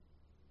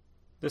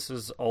This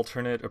is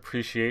Alternate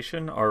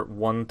Appreciation, Art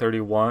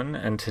 131,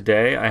 and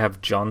today I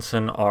have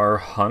Johnson R.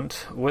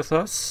 Hunt with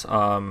us.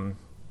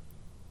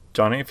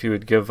 Johnny, if you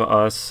would give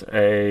us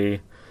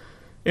a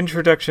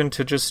introduction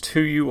to just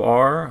who you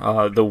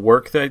are, the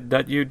work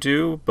that you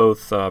do,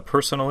 both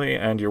personally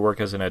and your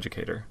work as an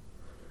educator.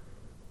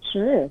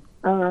 Sure.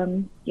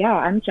 Yeah,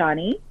 I'm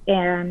Johnny,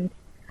 and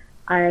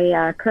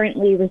I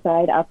currently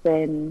reside up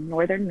in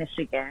northern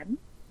Michigan.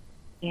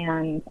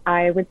 And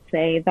I would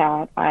say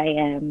that I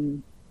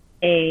am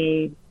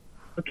a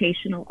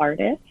vocational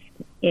artist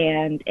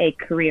and a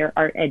career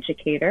art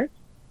educator.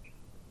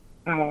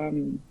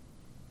 And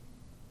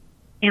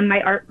my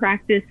art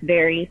practice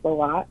varies a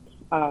lot.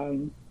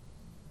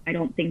 I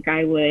don't think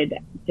I would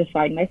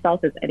define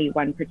myself as any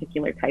one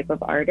particular type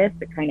of artist.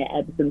 It kind of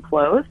ebbs and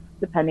flows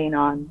depending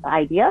on the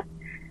idea,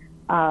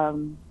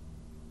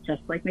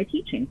 just like my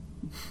teaching.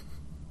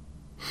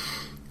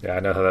 Yeah, I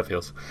know how that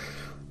feels.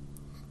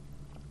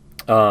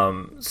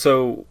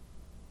 So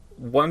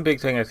one big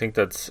thing I think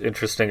that's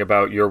interesting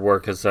about your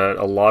work is that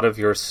a lot of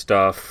your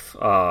stuff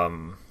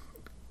kind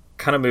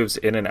of moves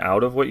in and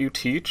out of what you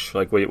teach.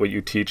 Like what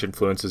you teach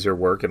influences your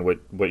work, and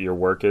what your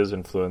work is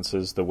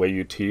influences the way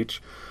you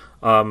teach.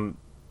 Would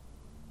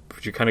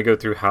you kind of go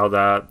through how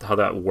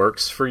that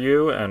works for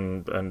you,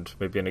 and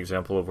maybe an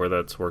example of where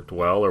that's worked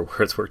well or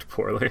where it's worked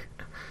poorly?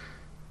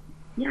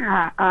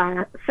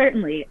 Yeah,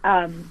 certainly.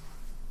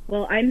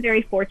 Well, I'm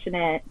very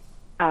fortunate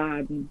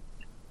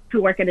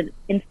to work at an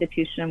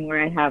institution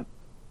where I have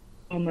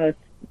almost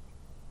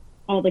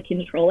all the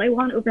control I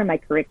want over my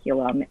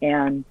curriculum.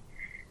 And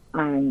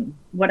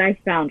what I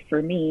found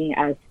for me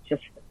as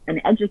just an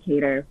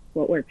educator,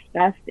 what works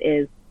best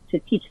is to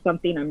teach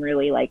something I'm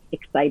really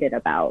excited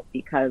about,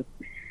 because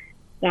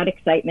that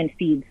excitement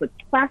feeds with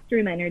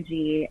classroom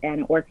energy and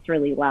it works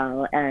really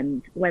well.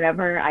 And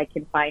whenever I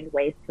can find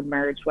ways to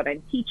merge what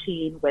I'm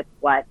teaching with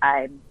what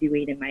I'm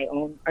doing in my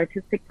own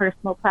artistic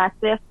personal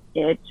practice,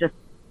 it just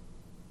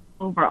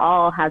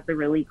overall has a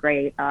really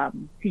great, to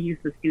use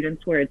the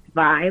students' words,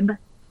 vibe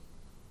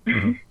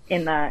mm-hmm.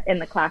 in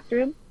the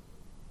classroom.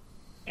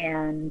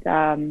 And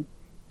I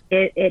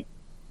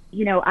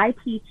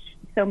teach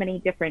so many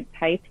different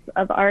types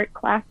of art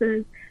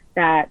classes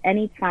that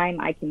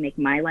anytime I can make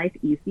my life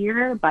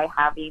easier by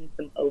having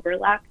some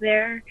overlap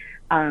there,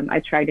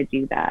 I try to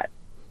do that.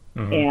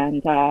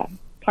 Mm-hmm. And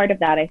part of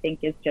that, I think,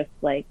 is just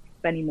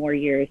spending more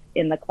years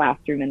in the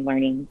classroom and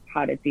learning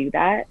how to do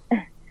that.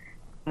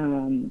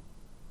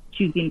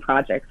 Choosing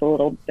projects a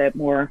little bit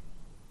more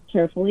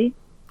carefully.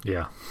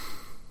 Yeah.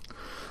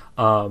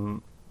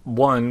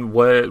 One,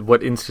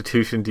 what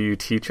institution do you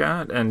teach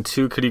at? And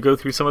two, could you go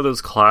through some of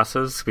those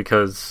classes?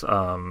 Because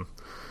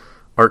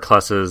art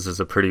classes is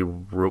a pretty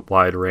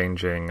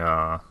wide-ranging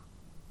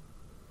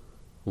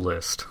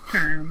list.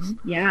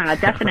 Yeah,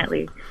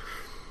 definitely.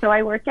 So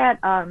I work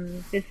at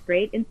this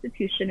great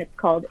institution. It's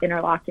called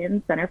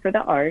Interlochen Center for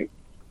the Arts.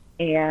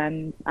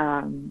 And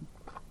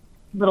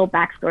little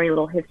backstory,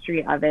 little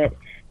history of it.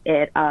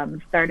 It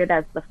started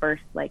as the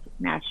first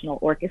national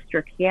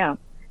orchestra camp.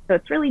 So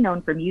it's really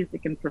known for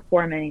music and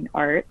performing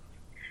arts,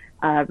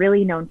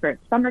 really known for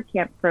its summer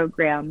camp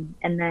program,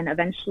 and then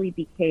eventually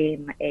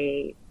became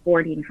a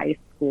boarding high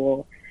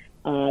school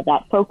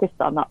that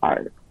focused on the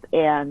arts.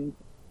 And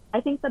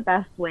I think the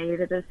best way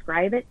to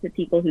describe it to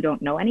people who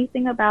don't know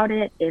anything about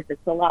it is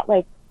it's a lot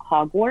like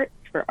Hogwarts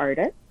for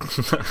artists.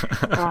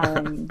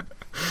 And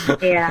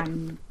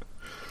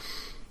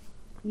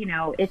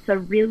it's a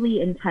really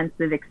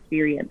intensive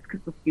experience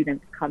because the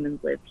students come and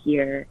live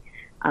here,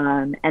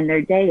 and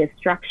their day is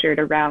structured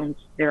around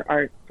their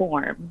art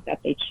form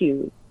that they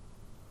choose.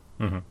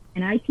 Mm-hmm.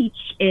 And I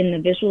teach in the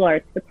visual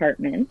arts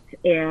department,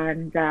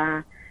 and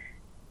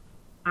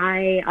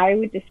I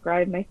would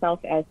describe myself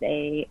as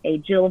a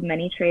Jill of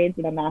many trades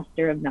and a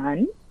master of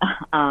none.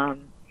 I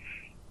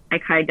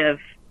kind of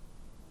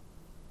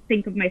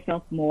think of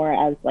myself more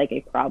as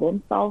a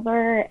problem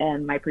solver,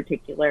 and my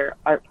particular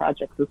art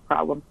projects with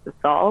problems to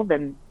solve,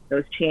 and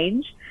those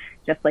change,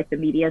 just like the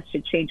media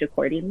should change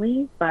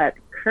accordingly. But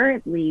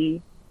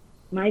currently,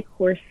 my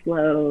course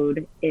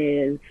load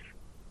is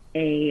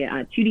a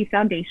 2D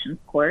Foundations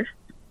course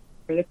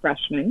for the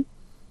freshmen,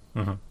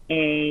 uh-huh.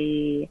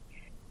 a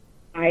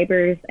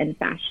fibers and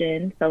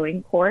fashion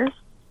sewing course,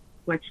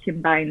 which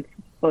combines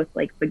both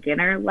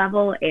beginner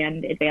level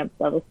and advanced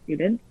level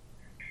students.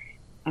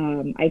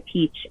 I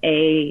teach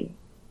it's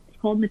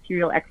called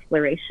Material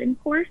Exploration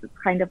course. It's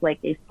kind of like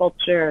a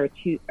sculpture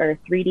or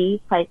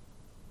 3D type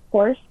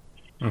course.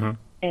 Mm-hmm.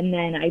 And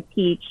then I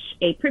teach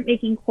a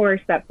printmaking course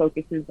that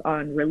focuses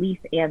on relief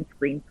and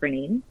screen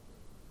printing.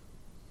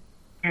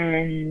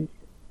 And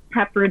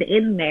peppered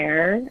in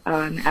there,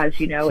 as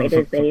you know, it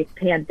is a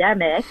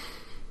pandemic,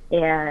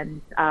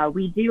 and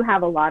we do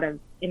have a lot of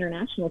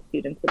international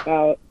students.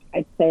 About,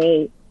 I'd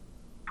say,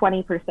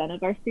 20%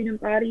 of our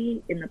student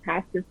body in the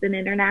past has been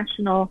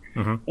international,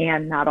 mm-hmm.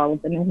 and not all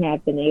of them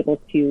have been able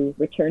to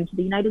return to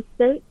the United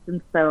States.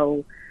 And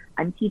so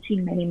I'm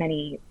teaching many,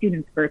 many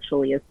students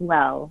virtually as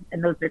well.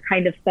 And those are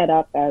kind of set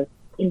up as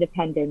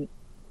independent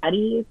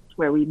studies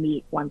where we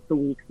meet once a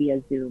week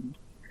via Zoom.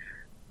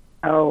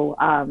 So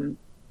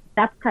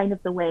that's kind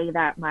of the way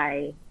that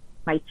my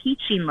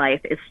teaching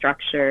life is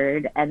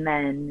structured, and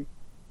then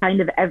kind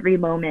of every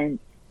moment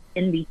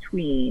in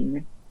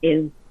between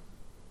is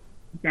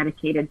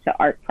dedicated to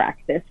art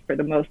practice for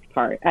the most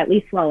part, at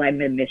least while I'm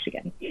in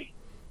Michigan.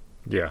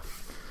 Yeah.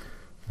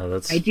 No, I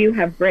that's do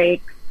have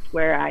breaks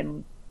where I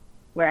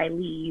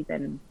leave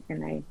and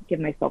I give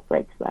myself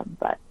breaks then,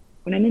 but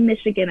when I'm in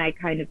Michigan, I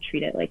kind of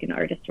treat it like an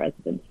artist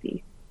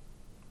residency.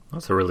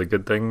 that's a really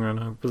good thing and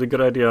a really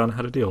good idea on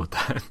how to deal with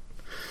that.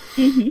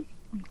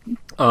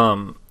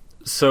 Hmm.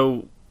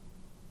 So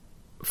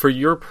for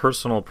your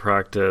personal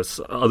practice,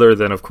 other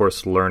than of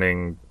course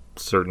learning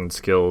certain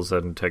skills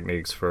and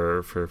techniques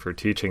for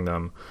teaching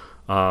them,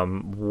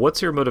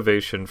 what's your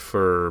motivation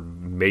for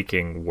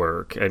making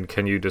work? And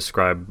can you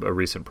describe a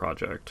recent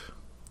project?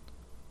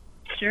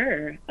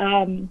 Sure.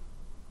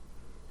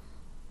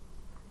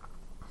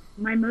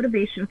 My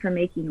motivation for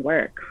making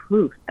work,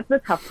 whew, that's a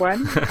tough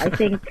one. I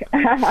think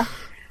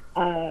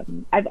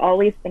I've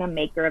always been a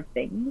maker of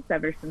things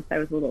ever since I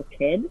was a little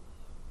kid.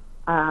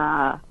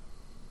 Uh,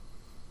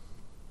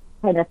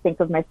 kind of think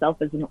of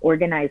myself as an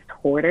organized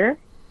hoarder,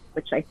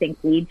 which I think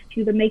leads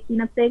to the making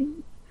of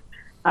things.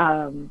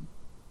 Um,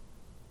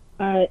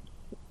 but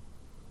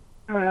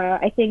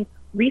I think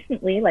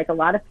recently, like a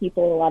lot of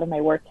people, a lot of my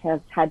work has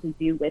had to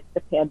do with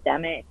the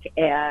pandemic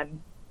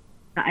and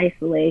the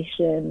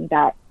isolation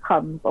that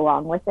comes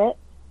along with it.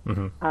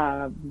 Hmm.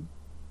 Um,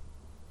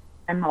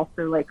 I'm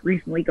also like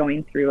recently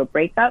going through a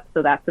breakup,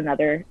 so that's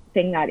another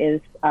thing that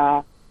is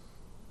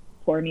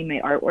forming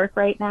my artwork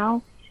right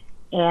now.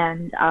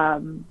 And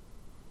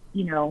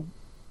you know,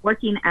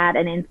 working at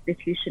an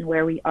institution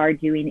where we are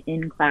doing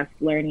in-class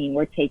learning,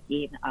 we're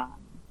taking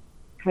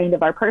kind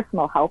of our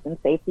personal health and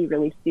safety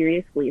really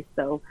seriously.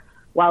 So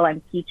while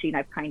I'm teaching,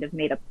 I've kind of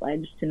made a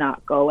pledge to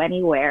not go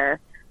anywhere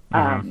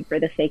Hmm. for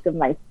the sake of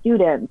my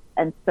students.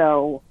 And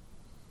so,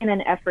 in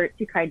an effort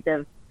to kind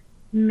of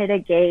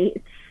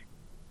mitigate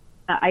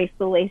the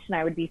isolation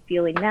I would be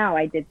feeling now,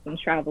 I did some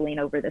traveling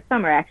over the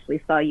summer. I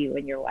actually saw you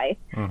and your wife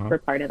Hmm. for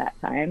part of that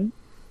time.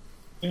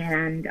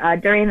 And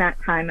during that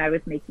time, I was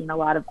making a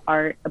lot of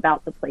art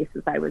about the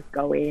places I was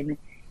going.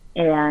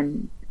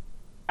 And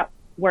that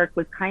work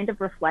was kind of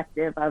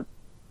reflective of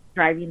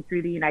driving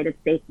through the United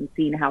States and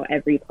seeing how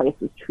every place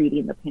was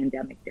treating the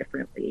pandemic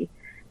differently,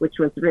 which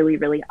was really,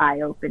 really eye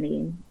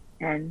opening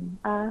and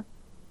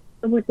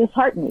somewhat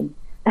disheartening.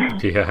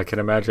 Yeah, I can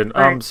imagine.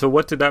 But So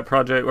what did that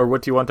project, or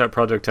what do you want that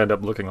project to end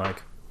up looking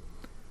like?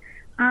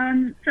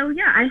 so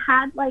yeah, I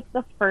had like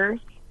the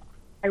first,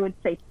 I would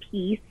say,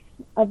 piece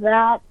of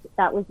that.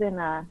 That was in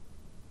a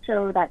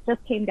show that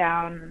just came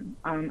down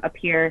up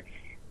here,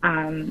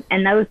 and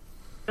those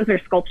are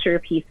sculpture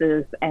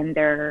pieces, and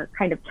they're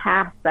kind of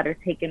casts that are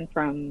taken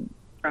from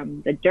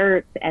the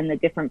dirt and the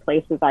different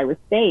places I was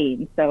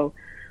staying. So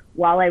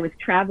while I was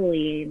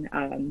traveling,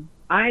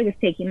 I was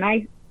taking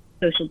my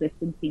social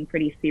distancing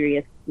pretty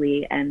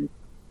seriously, and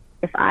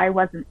if I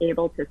wasn't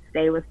able to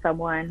stay with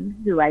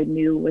someone who I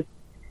knew was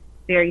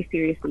very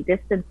seriously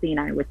distancing,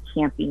 I was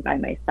camping by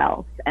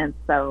myself. And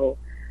so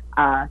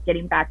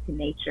getting back to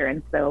nature.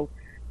 And so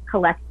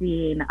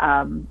collecting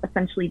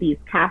essentially these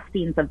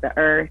castings of the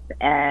earth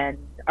and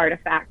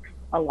artifacts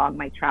along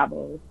my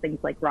travels, things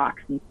like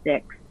rocks and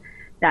sticks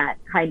that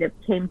kind of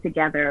came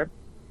together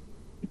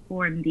to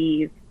form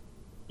these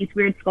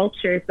weird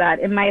sculptures that,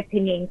 in my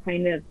opinion,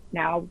 kind of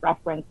now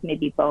reference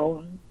maybe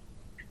bones.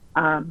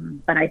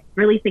 But I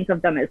really think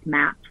of them as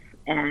maps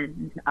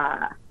and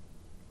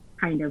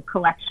kind of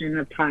collection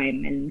of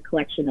time and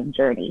collection of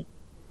journey.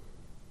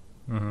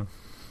 Hmm.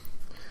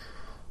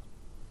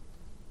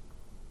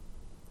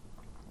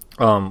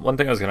 One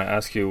thing I was going to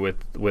ask you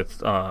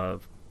with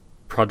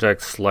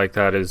projects like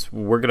that is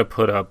we're going to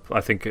put up,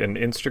 I think, an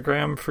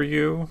Instagram for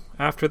you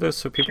after this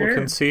so people can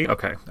Sure. see.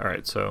 Okay, all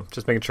right. So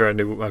just making sure I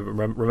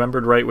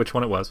remembered right which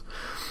one it was.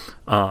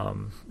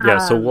 Yeah,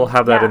 so we'll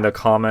have that in Yeah, the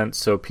comments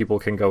so people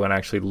can go and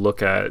actually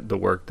look at the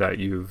work that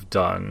you've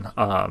done.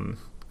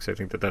 'Cause I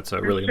think that that's a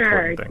for really sure.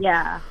 important thing.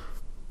 Yeah.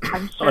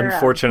 I'm sure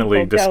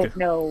Unfortunately, people don't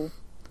know.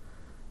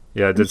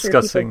 yeah, I'm sure people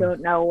discussing.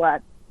 don't know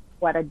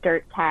what a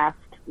dirt cast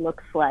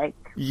looks like.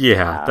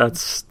 Yeah, Um,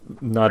 that's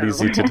not so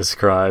easy to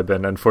describe,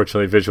 and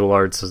unfortunately, visual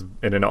arts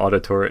in an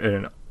auditory in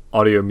an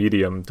audio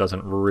medium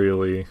doesn't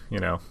really,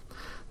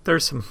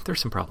 there's some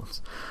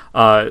problems.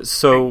 right.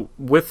 So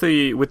with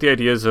the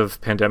ideas of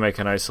pandemic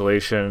and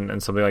isolation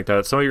and something like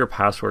that, some of your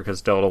past work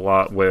has dealt a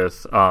lot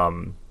with uh,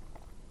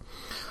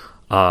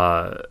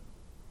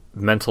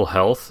 mental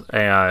health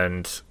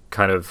and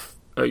kind of.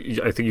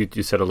 I think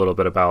you said a little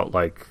bit about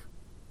like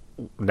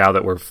now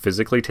that we're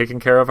physically taking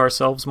care of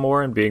ourselves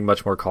more and being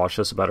much more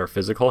cautious about our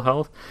physical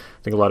health.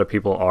 I think a lot of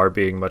people are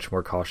being much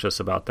more cautious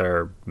about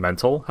their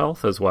mental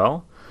health as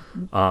well. Do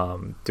you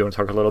want to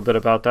talk a little bit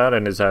about that?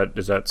 And is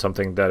that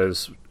something that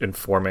is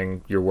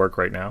informing your work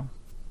right now?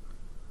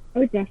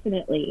 Oh,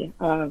 definitely.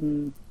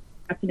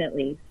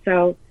 Definitely.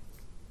 So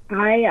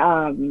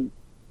I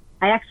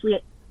actually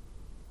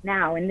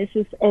now, and this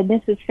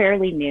is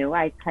fairly new.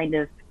 I kind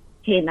of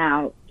came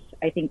out,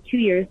 I think, 2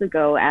 years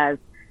ago as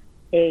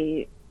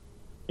a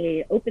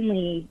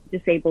openly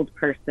disabled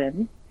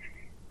person,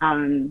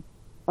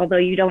 although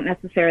you don't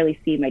necessarily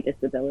see my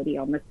disability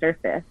on the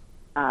surface.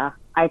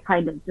 I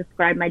kind of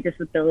describe my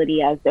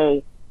disability as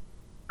a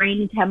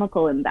brain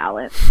chemical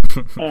imbalance,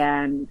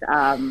 and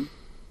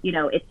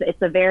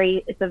it's a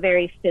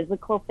very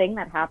physical thing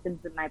that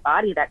happens in my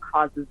body that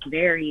causes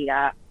very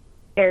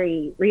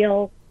very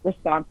real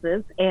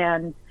responses.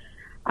 And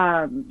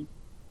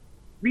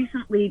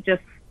recently,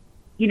 just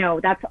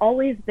that's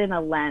always been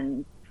a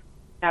lens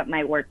that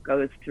my work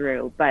goes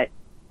through, but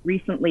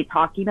recently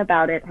talking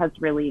about it has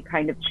really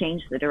kind of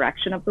changed the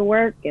direction of the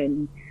work,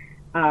 and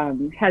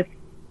has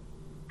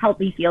helped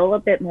me feel a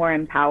bit more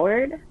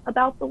empowered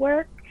about the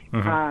work.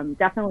 Mm-hmm.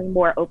 Definitely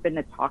more open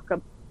to talk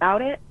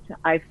about it.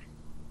 I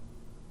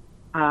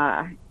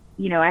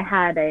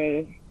had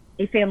a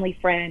family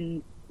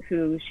friend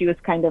who, she was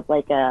kind of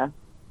like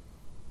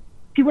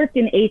she worked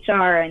in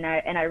HR,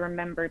 and I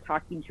remember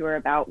talking to her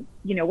about,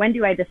 when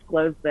do I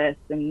disclose this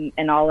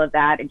and all of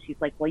that, and she's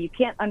like, well, you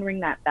can't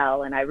unring that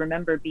bell. And I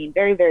remember being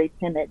very, very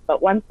timid,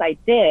 but once I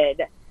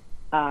did,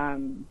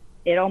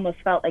 it almost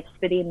felt like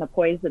spitting the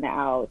poison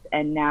out.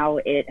 And now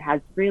it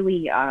has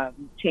really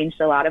changed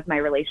a lot of my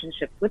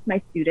relationships with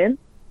my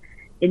students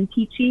in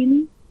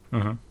teaching.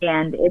 Mm-hmm.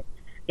 And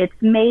it's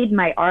made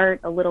my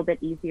art a little bit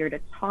easier to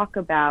talk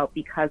about,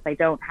 because I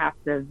don't have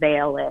to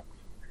veil it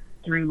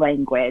through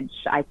language.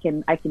 I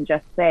can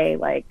just say,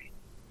 like,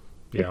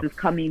 this is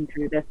coming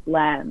through this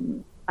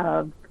lens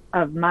of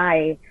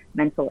my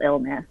mental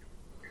illness.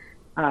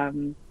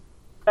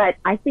 But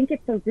I think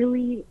it's a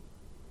really,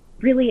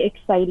 really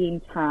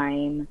exciting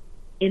time,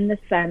 in the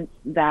sense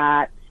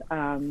that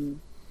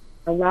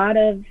a lot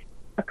of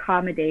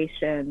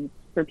accommodations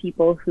for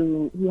people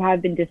who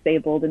have been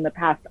disabled in the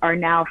past are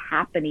now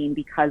happening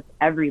because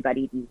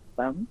everybody needs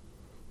them.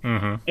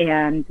 Mm-hmm.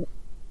 And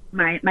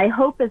my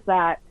hope is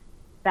that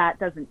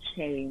doesn't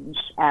change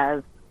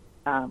as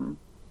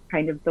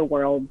kind of the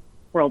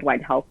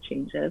worldwide health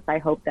changes. I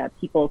hope that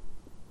people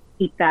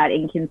keep that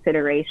in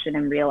consideration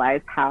and realize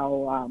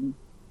how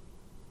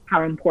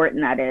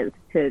important that is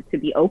to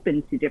be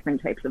open to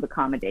different types of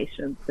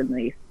accommodations in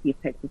these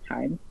types of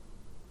times.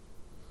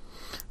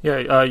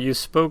 Yeah, you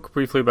spoke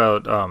briefly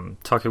about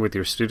talking with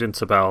your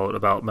students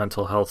about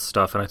mental health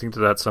stuff, and I think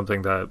that's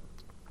something that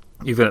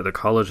even at the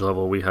college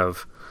level we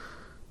have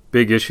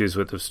big issues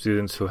with, the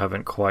students who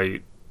haven't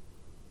quite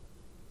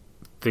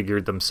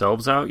figured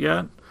themselves out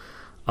yet.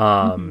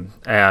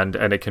 Mm-hmm. and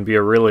it can be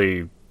a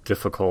really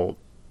difficult,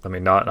 I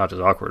mean, not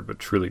just awkward, but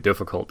truly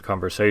difficult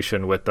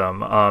conversation with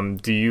them.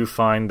 Do you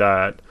find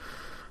that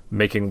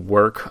making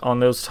work on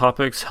those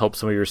topics help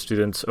some of your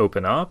students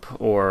open up,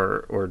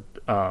 or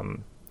are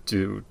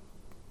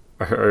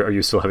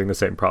you still having the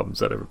same problems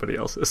that everybody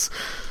else is?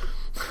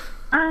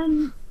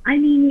 I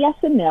mean, yes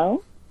and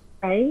no,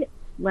 right?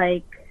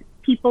 Like,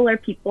 people are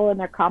people, and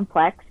they're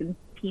complex, and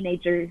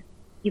teenagers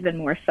even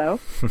more so.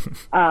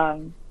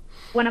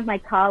 One of my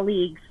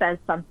colleagues says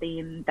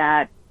something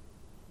that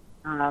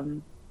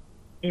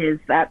is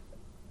that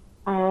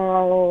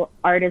all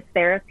art is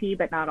therapy,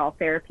 but not all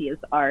therapy is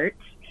art.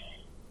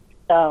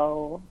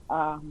 So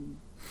I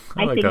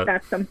think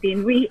that's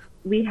something we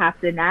have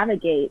to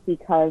navigate,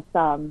 because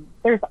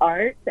there's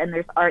art, and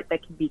there's art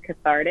that can be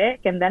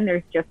cathartic, and then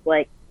there's just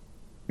like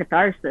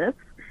catharsis,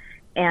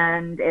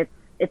 and it's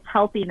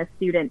helping a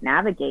student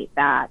navigate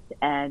that,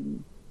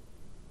 and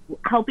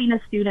helping a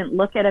student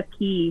look at a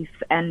piece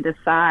and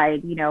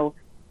decide,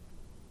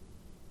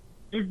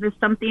 is this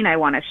something I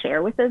want to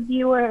share with a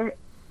viewer?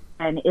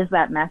 And is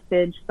that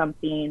message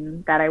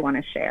something that I want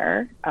to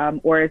share?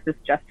 Or is this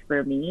just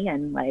for me?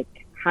 And like,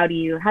 how do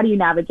you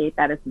navigate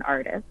that as an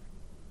artist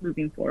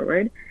moving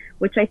forward?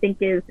 Which I think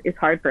is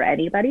hard for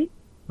anybody.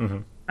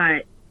 Mm-hmm.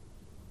 But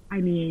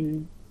I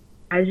mean,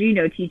 as you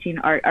know, teaching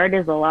art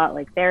is a lot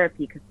like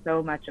therapy, because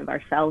so much of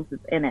ourselves is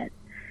in it.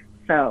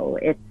 So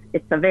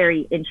it's a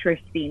very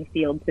interesting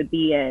field to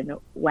be in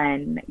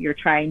when you're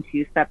trying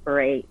to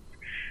separate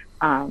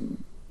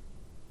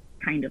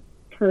kind of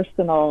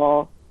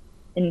personal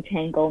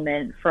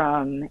entanglement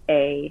from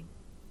a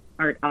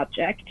art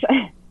object.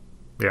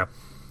 Yeah,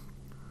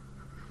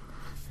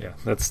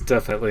 that's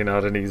definitely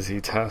not an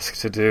easy task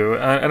to do,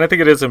 and I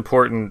think it is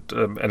important,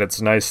 and it's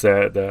nice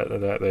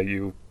that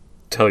you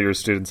tell your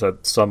students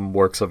that some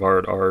works of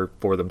art are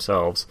for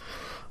themselves.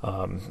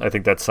 I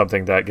think that's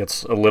something that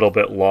gets a little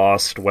bit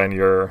lost when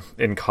you're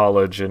in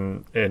college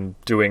and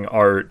doing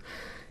art,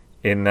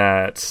 in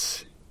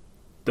that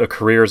the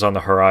career is on the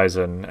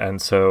horizon, and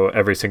so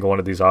every single one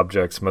of these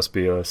objects must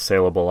be a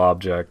saleable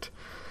object,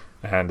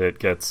 and it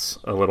gets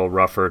a little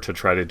rougher to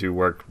try to do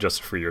work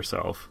just for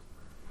yourself.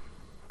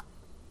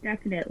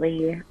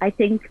 Definitely. I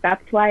think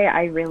that's why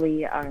I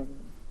really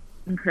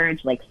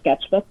encourage like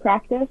sketchbook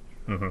practice.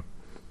 Mm-hmm.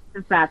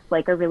 Because that's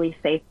like a really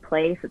safe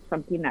place. It's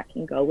something that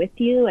can go with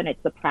you, and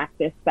it's a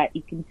practice that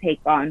you can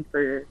take on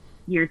for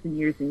years and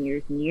years and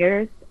years and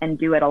years, and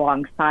do it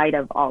alongside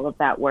of all of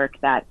that work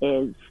that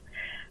is,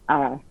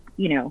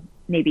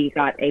 maybe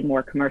got a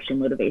more commercial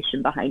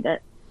motivation behind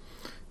it.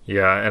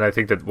 Yeah, and I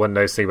think that one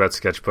nice thing about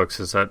sketchbooks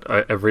is that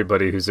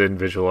everybody who's in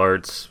visual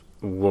arts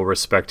will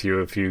respect you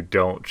if you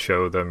don't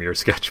show them your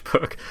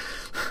sketchbook.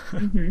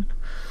 Hmm.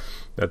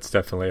 That's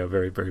definitely a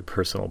very, very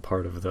personal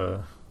part of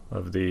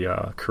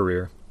the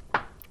career.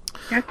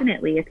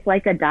 Definitely. It's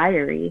like a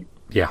diary.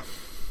 Yeah,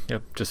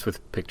 yep, just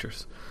with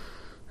pictures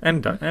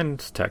and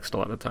text a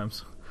lot of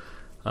times.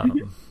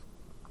 Um,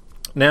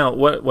 Now,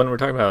 when we're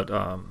talking about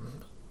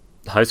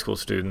high school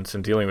students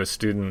and dealing with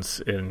students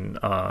in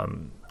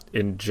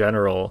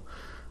general,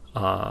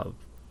 how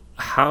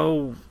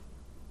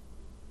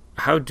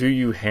do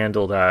you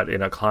handle that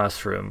in a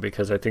classroom?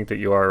 Because I think that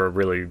you are a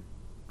really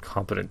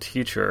competent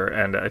teacher,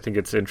 and I think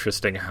it's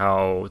interesting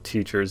how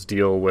teachers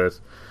deal with,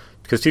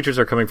 because teachers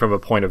are coming from a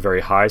point of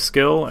very high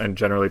skill and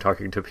generally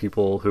talking to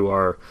people who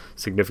are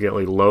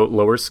significantly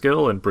lower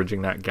skill and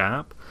bridging that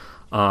gap.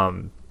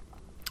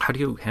 How do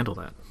you handle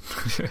that?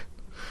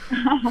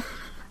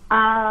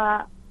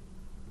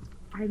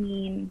 I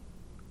mean,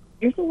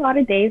 there's a lot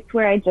of days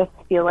where I just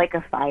feel like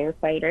a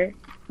firefighter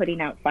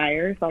putting out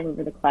fires all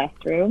over the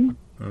classroom.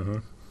 Mm-hmm.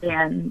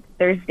 And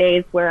there's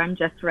days where I'm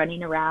just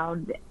running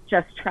around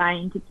just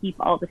trying to keep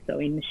all the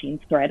sewing machines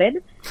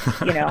threaded.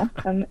 You know,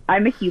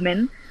 I'm a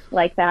human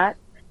like that.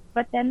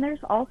 But then there's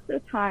also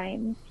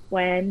times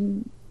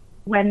when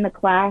the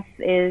class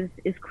is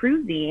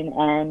cruising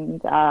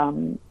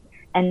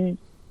and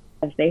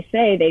as they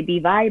say, they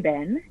be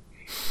vibing.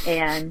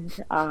 And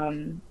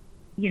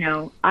you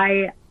know,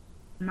 my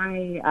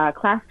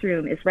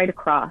classroom is right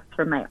across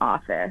from my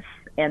office.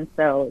 And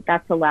so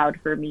that's allowed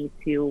for me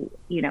to,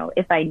 you know,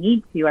 if I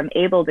need to, I'm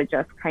able to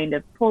just kind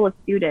of pull a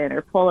student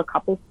or pull a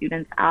couple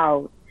students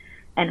out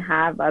and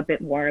have a bit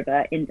more of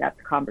an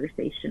in-depth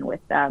conversation with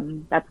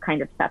them. That's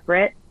kind of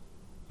separate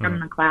from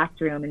the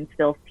classroom and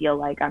still feel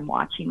like I'm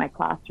watching my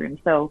classroom.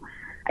 So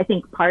I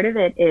think part of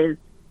it is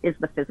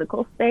the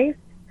physical space.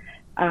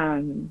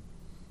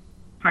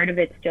 Part of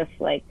it's just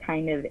like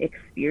kind of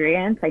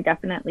experience. I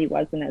definitely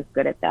wasn't as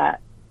good at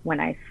that when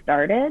I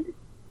started.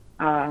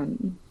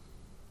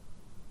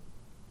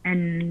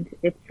 And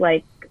it's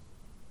like,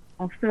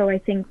 also, I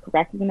think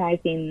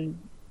recognizing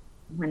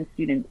when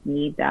students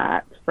need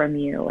that from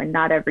you, and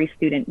not every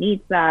student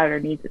needs that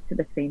or needs it to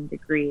the same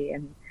degree.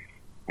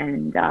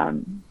 And I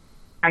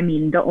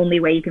mean, the only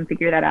way you can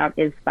figure that out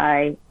is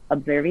by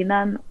observing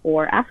them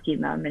or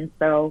asking them. And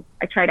so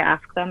I try to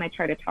ask them, I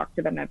try to talk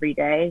to them every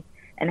day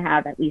and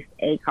have at least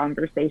a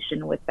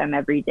conversation with them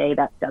every day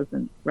that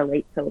doesn't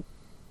relate to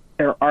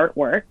their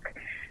artwork.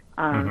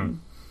 And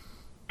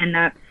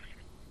that's,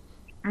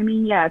 I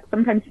mean, yeah, it's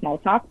sometimes small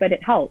talk, but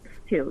it helps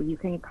too. You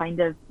can kind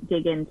of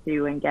dig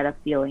into and get a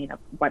feeling of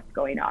what's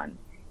going on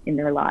in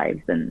their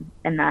lives, and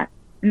that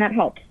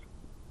helps.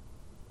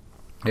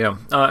 Yeah.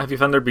 Have you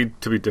found there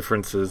to be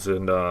differences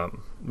in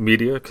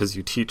media? Because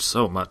you teach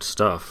so much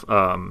stuff.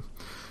 So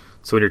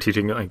when you're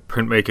teaching like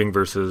printmaking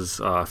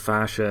versus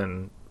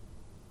fashion,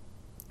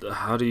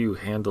 how do you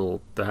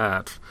handle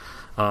that?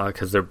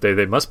 Because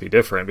they must be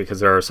different, because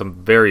there are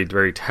some very,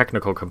 very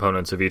technical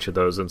components of each of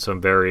those and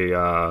some very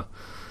art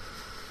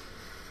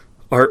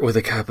with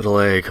a capital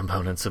A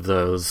components of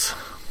those.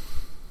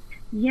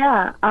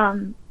 Yeah,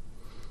 I'm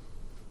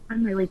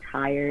really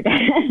tired.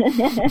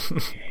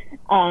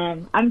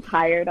 I'm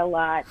tired a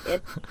lot.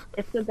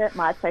 It's a bit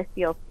much. I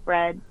feel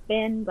spread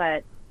thin,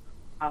 but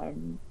I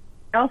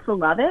also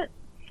love it.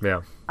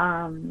 Yeah.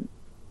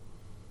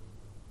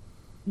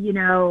 You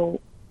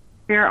know,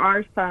 there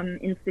are some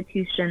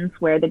institutions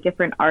where the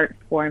different art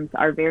forms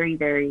are very,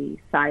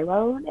 very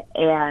siloed,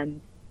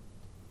 and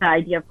the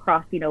idea of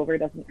crossing over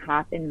doesn't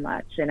happen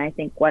much. And I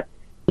think what's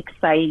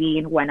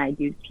exciting when I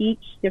do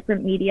teach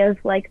different medias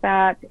like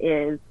that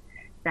is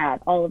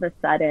that all of a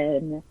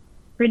sudden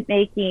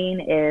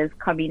printmaking is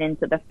coming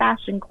into the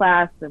fashion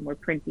class, and we're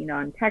printing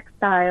on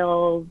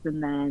textiles,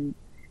 and then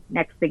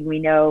next thing we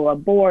know, a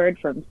board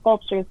from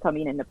sculpture is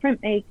coming into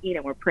printmaking,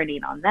 and we're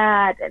printing on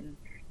that. And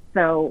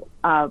so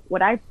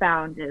what I've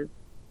found is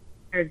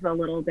there's a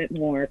little bit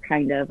more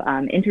kind of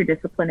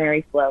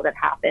interdisciplinary flow that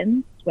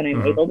happens when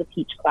I'm able to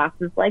teach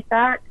classes like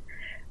that.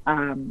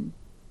 And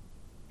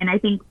I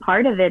think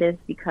part of it is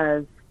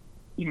because,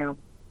 you know,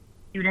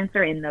 students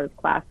are in those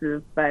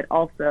classes, but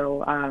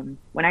also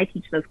when I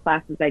teach those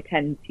classes, I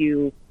tend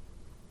to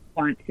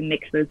want to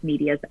mix those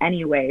medias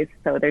anyways.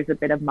 So there's a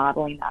bit of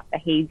modeling that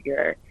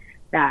behavior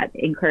that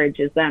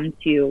encourages them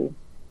to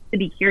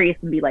be curious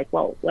and be like,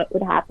 well, what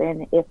would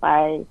happen if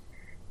I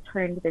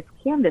turned this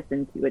canvas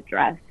into a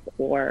dress?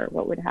 Or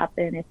what would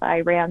happen if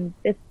I ran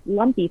this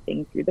lumpy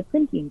thing through the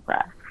printing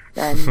press?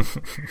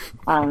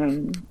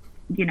 And,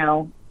 you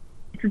know,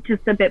 it's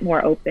just a bit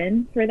more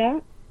open for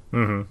that.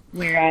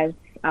 Whereas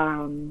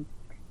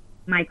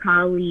my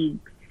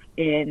colleagues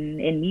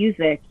in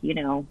music, you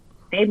know,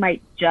 they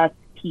might just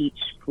teach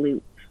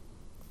flute,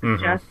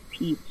 just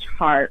teach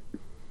harp.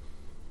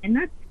 And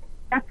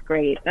that's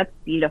great. That's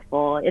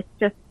beautiful. It's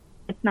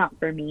not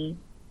for me.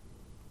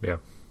 Yeah.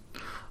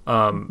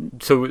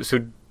 So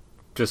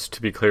just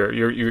to be clear,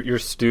 your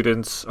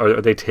students,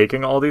 are they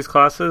taking all these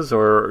classes,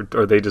 or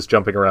are they just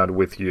jumping around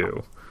with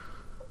you?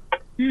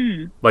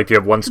 Like, do you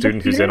have one So the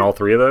student who's in students, all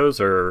three of those,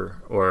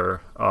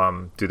 or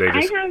do they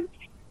I just have,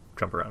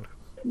 jump around?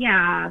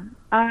 yeah.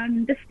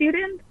 The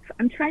students,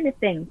 I'm trying to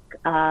think.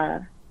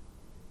 I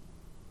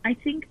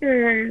think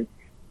there's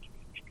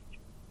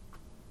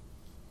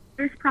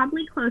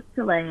probably close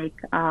to like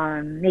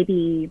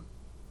maybe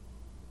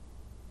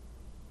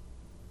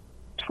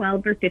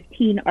 12 or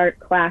 15 art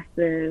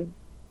classes,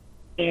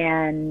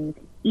 and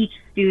each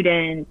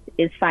student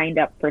is signed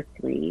up for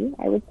three,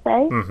 I would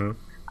say.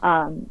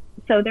 Mm-hmm.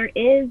 So there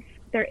is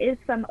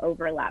some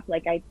overlap.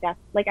 Like I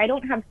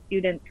don't have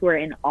students who are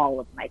in all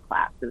of my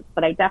classes,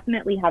 but I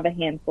definitely have a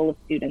handful of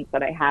students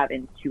that I have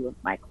in two of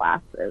my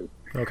classes.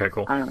 Okay,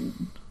 cool.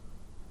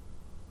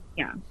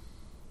 Yeah.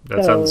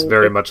 That So sounds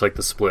very it's much like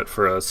the split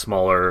for a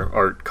smaller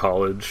art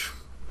college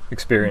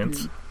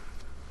experience.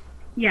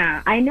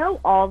 Yeah, I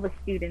know all the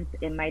students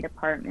in my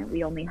department.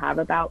 We only have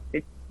about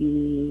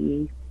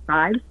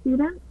 55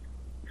 students.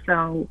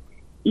 So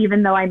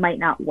even though I might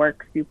not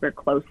work super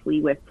closely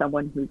with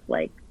someone who's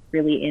like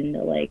really into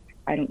like,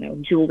 I don't know,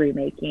 jewelry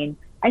making,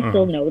 I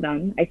still Mm-hmm. know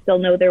them. I still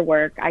know their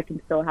work. I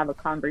can still have a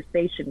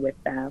conversation with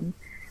them.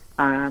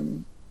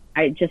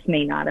 I just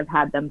may not have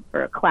had them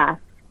for a class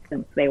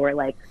since they were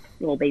like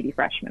little baby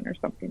freshmen or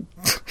something.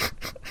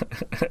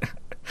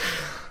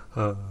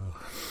 Uh,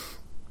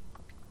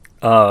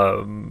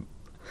 um,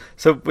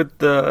 so with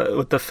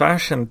the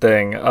fashion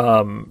thing,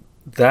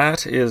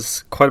 that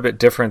is quite a bit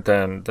different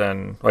than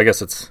well, I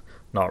guess it's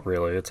not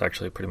really. It's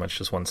actually pretty much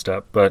just one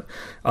step. But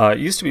it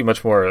used to be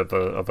much more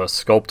of a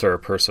sculptor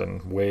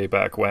person way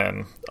back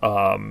when.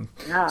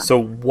 Yeah.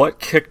 So what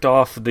kicked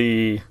off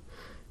the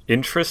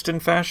interest in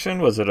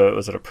fashion? Was it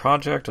a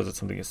project? Was it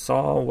something you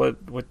saw?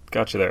 What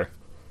got you there?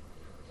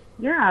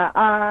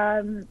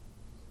 Yeah.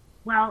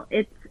 Well,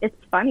 it's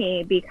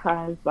funny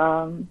because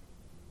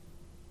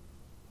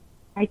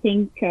I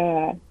think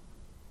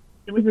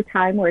it was a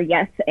time where a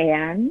yes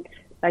and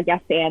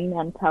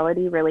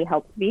mentality really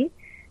helped me.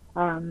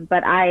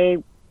 But I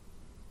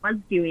was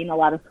doing a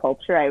lot of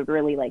sculpture. I would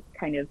really like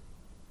kind of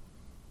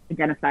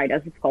identified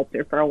as a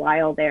sculptor for a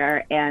while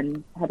there,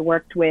 and had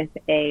worked with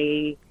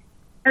a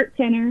art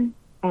center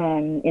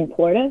in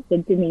Florida, the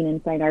Dominion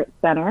Fine Arts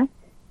Center,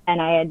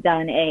 and I had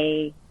done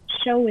a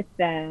show with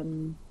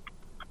them.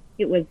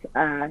 It was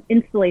an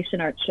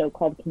installation art show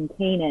called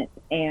Contain It,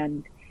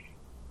 and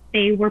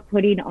they were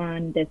putting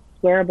on this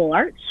wearable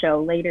art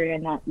show later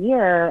in that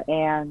year,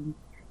 and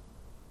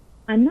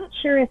I'm not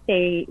sure if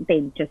they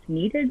just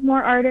needed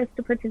more artists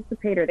to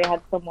participate or they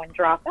had someone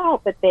drop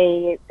out, but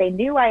they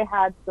knew I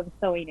had some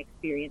sewing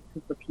experience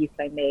because the piece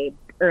I made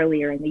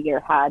earlier in the year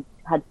had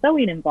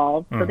sewing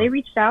involved. So Mm-hmm. they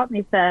reached out and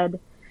they said,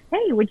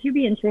 "Hey, would you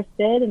be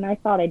interested?" And I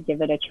thought I'd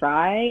give it a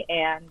try,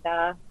 and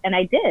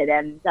I did,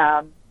 and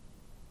so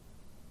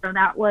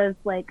that was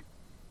like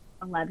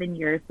 11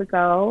 years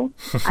ago.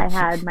 I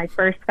had my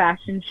first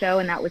fashion show,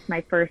 and that was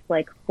my first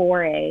like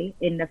foray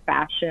into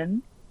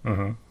fashion.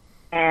 Mm-hmm.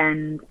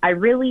 And I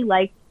really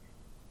liked,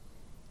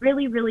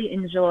 really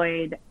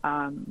enjoyed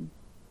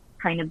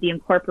kind of the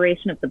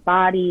incorporation of the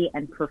body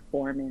and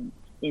performance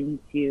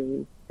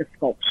into the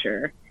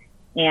sculpture.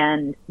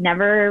 And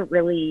never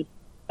really,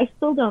 I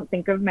still don't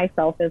think of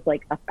myself as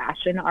like a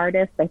fashion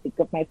artist. I think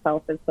of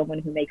myself as someone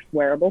who makes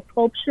wearable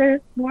sculpture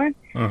more.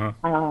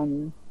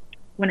 Mm-hmm.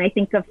 When I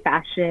think of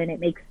fashion, it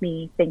makes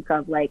me think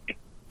of like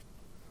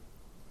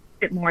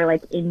bit more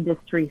like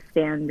industry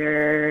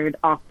standard,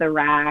 off the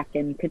rack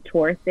and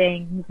couture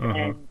things. Mm-hmm.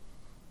 And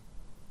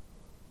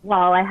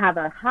while I have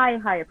a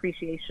high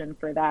appreciation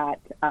for that,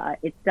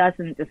 it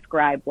doesn't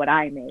describe what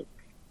I make.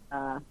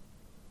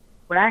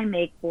 What I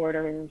make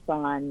borders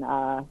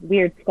on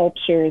weird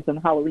sculptures and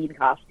Halloween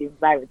costumes,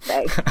 I would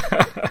say.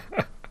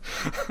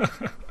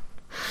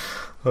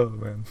 Oh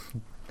man.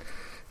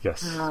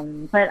 Yes.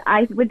 But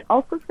I would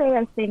also say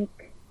I think,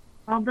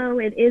 although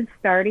it is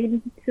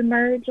starting to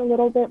merge a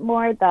little bit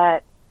more,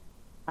 that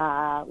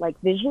like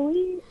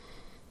visually,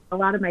 a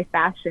lot of my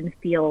fashion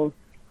feels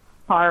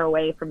far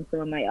away from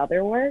some of my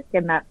other work,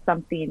 and that's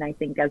something I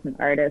think as an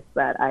artist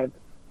that I've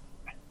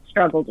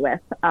struggled with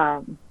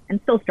and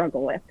still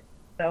struggle with.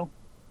 So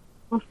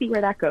we'll see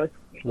where that goes.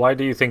 Why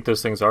do you think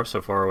those things are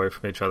so far away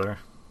from each other?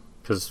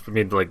 Because I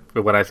mean, like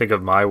when I think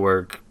of my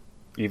work,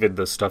 even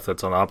the stuff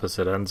that's on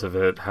opposite ends of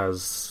it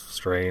has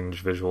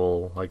strange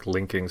visual like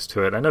linkings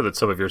to it. I know that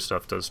some of your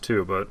stuff does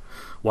too, but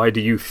why do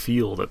you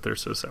feel that they're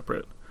so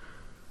separate?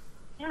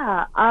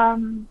 Yeah,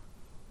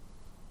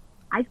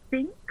 I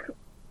think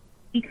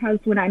because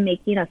when I'm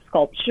making a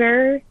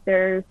sculpture,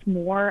 there's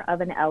more of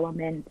an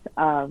element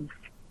of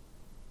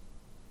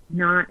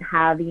not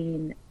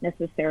having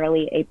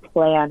necessarily a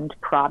planned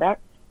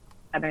product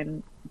that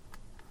I'm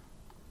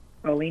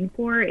going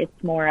for.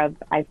 It's more of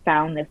I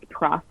found this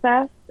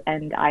process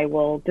and I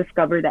will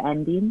discover the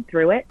ending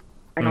through it.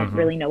 I don't Mm-hmm.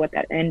 really know what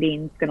that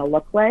ending is going to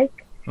look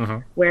like. Mm-hmm.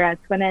 Whereas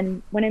when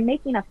I'm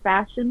making a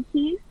fashion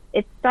piece,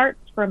 it starts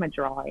from a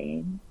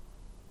drawing,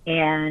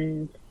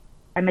 and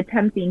I'm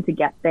attempting to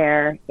get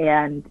there.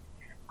 And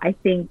I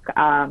think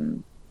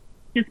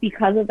just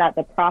because of that,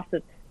 the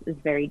process is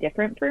very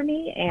different for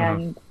me.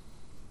 And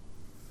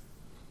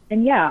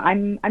And yeah,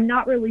 I'm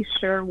not really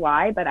sure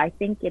why, but I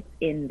think it's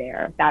in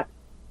there. That's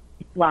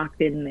it's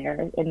locked in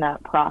there in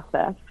that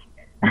process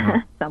Hmm.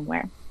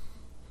 somewhere.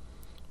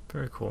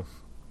 Very cool.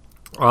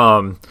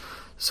 Um,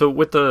 so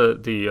with the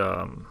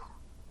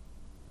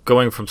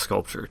going from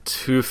sculpture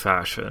to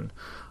fashion,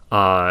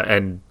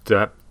 and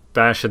the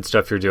fashion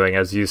stuff you're doing,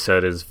 as you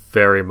said, is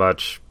very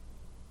much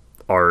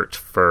art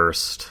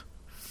first,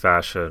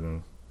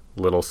 fashion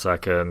little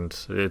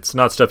second. It's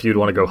not stuff you'd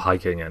want to go Mhm.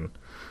 hiking in.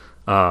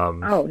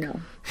 Um, Oh no.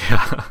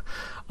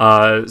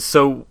 yeah.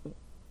 So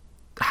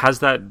has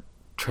that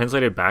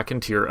translated back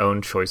into your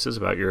own choices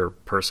about your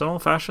personal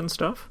fashion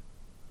stuff?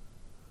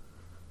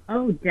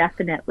 Oh,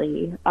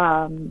 definitely.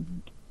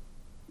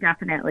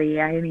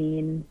 Definitely. I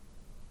mean,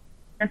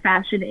 the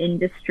fashion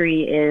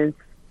industry is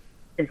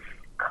this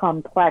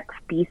complex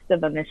beast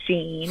of a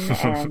machine,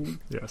 and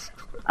Yes.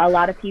 a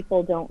lot of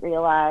people don't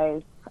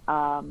realize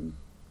um,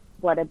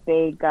 what a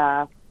big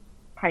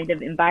kind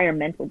of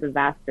environmental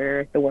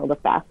disaster the world of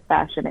fast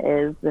fashion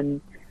is. And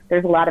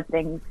there's a lot of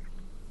things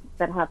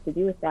that have to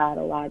do with that.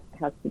 A lot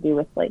has to do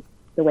with like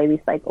the way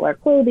we cycle our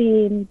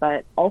clothing,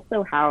 but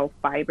also how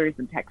fibers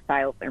and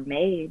textiles are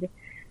made.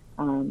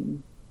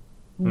 Um,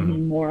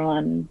 Hmm. More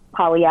on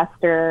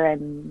polyester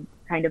and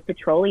kind of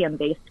petroleum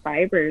based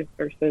fibers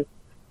versus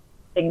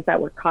things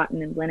that were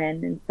cotton and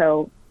linen. And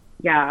so,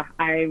 yeah,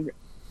 I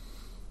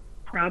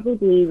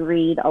probably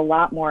read a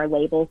lot more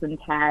labels and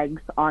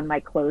tags on my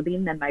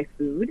clothing than my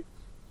food,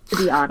 to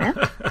be honest.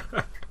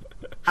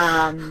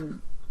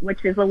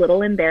 Which is a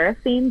little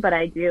embarrassing, but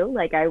I do.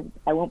 Like I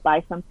won't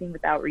buy something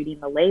without reading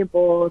the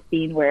label,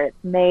 seeing where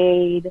it's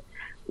made,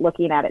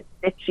 looking at its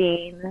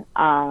stitching.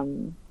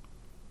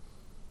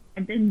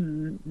 I've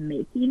been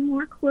making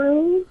more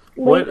clothes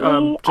What?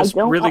 lately. I Just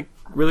don't.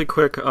 really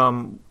quick.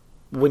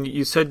 When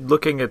you said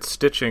looking at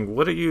stitching,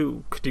 what are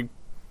you? Could you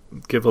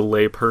give a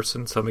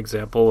layperson some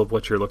example of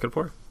what you're looking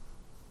for?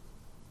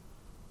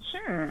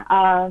 Sure.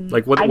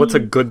 Like, I what's a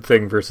mean, good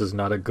thing versus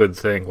not a good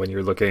thing when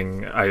you're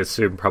looking? I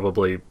assume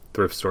probably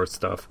thrift store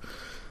stuff.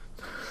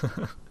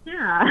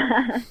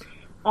 yeah.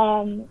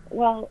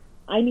 Well,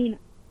 I mean,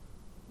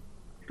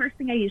 first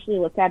thing I usually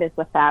look at is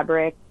the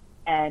fabric,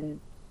 and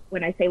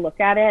when I say look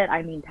at it,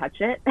 I mean touch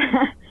it.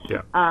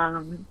 Yeah.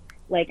 um,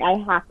 like I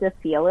have to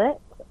feel it,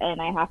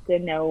 and I have to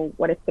know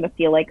what it's going to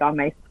feel like on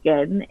my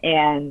skin,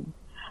 and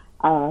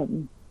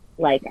um,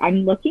 like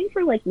I'm looking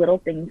for like little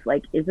things,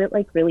 like is it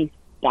like really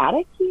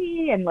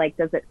staticky, and like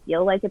does it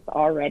feel like it's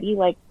already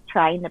like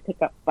trying to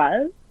pick up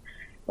fuzz,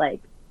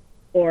 like,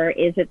 or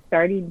is it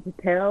starting to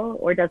pill,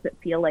 or does it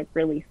feel like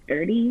really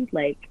sturdy,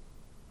 like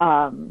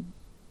um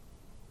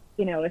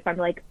if I'm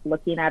like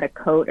looking at a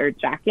coat or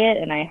jacket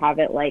and I have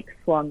it like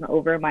slung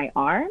over my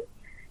arm,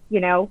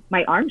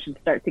 my arm should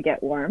start to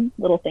get warm.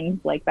 Little things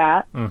like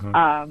that. Hmm.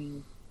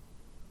 Um,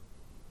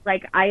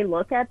 like I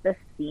look at the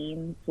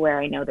seams where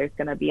I know there's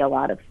going to be a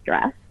lot of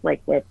stress,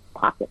 like where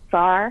pockets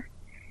are,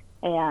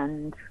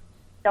 and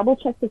double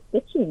check the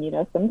stitching.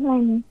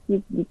 Sometimes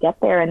you get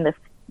there and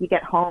you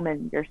get home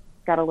and you're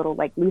got a little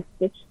like loose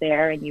stitch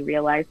there, and you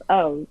realize,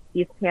 oh,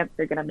 these pants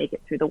are going to make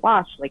it through the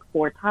wash like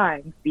 4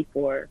 times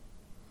before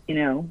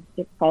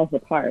it falls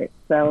apart.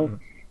 So Hmm.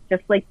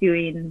 just like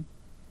doing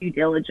due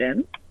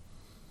diligence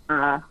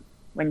uh,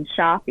 when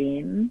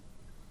shopping,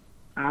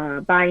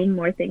 buying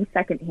more things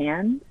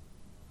secondhand,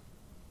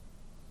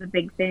 the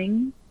big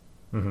thing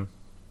Hmm.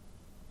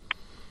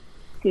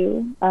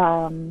 too.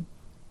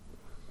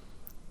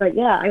 But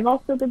yeah, I've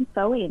also been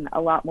sewing a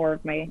lot more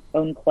of my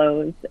own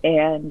clothes,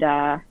 and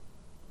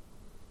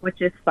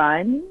which is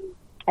fun.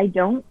 I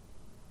don't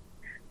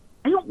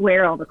I don't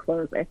wear all the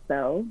clothes I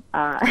sew.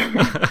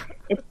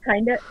 It's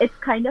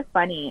kind of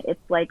funny. It's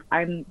like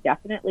I'm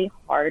definitely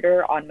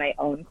harder on my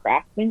own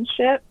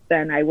craftsmanship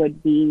than I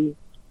would be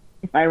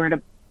if I were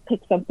to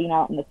pick something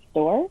out in the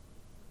store.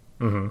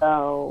 Hmm.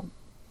 So,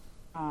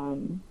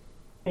 kind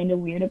of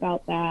weird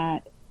about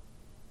that.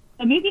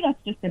 So maybe that's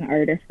just an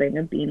artist thing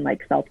of being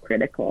like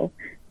self-critical.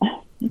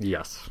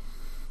 Yes.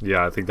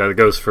 Yeah, I think that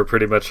goes for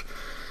pretty much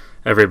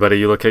everybody.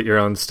 You look at your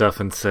own stuff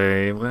and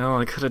say, "Well,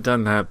 I could have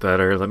done that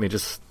better. Let me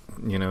just,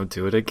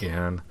 do it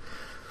again."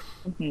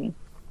 Hmm.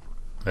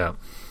 Yeah.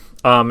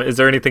 Is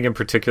there anything in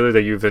particular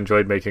that you've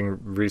enjoyed making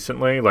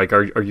recently? Like,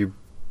 are you?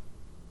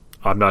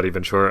 I'm not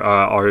even sure.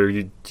 Are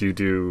you? Do you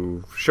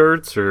do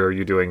shirts, or are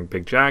you doing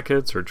big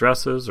jackets or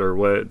dresses, or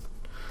what?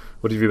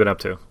 What have you been up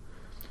to?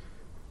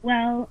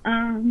 Well,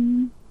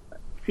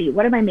 let's see.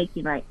 What am I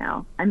making right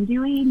now? I'm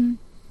doing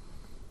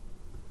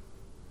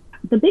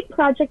the big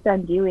project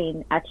I'm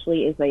doing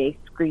actually is a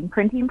screen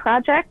printing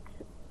project,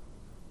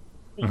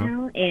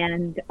 Hmm.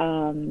 and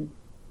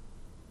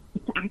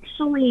it's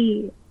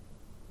actually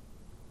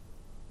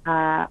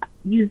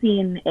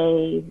using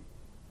a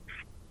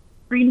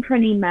screen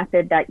printing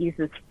method that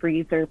uses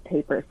freezer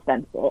paper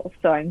stencils.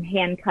 So I'm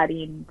hand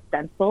cutting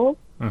stencils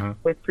Hmm.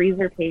 with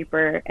freezer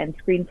paper and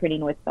screen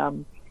printing with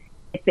them.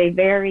 It's a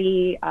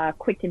very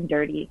quick and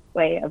dirty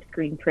way of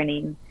screen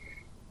printing.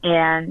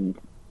 And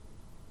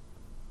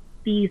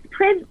these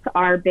prints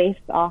are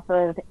based off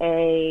of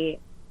a,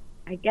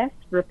 I guess,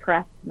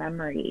 repressed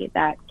memory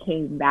that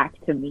came back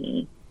to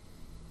me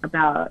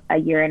about a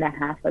year and a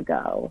half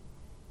ago.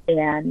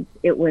 And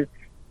it was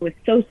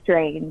so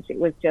strange. It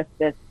was just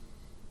this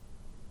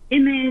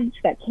image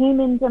that came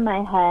into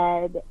my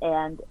head,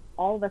 and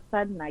all of a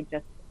sudden I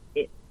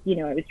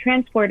was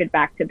transported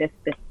back to this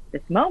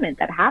moment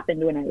that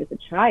happened when I was a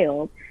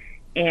child.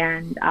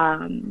 And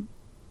I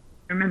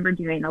remember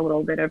doing a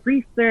little bit of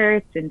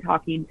research and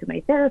talking to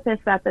my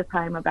therapist at the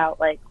time about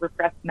like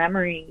repressed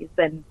memories,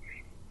 and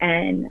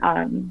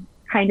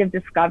kind of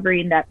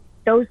discovering that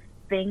those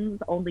things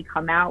only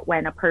come out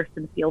when a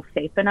person feels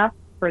safe enough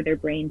for their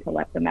brain to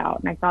let them out.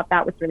 And I thought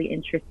that was really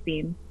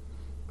interesting.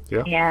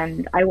 Yeah.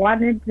 And I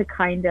wanted to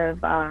kind of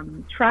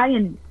try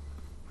and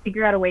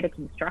figure out a way to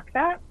construct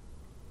that.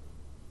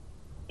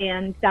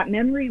 And that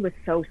memory was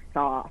so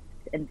soft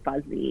and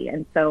fuzzy.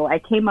 And so I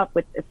came up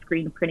with a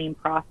screen printing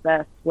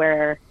process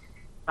where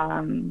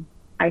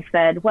I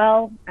said,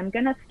 well, I'm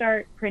going to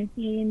start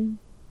printing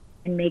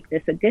and make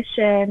this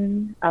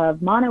edition of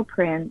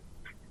monoprints.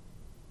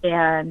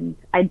 And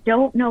I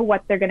don't know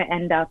what they're going to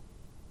end up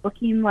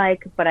looking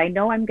like, but I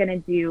know I'm going to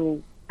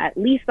do at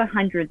least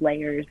 100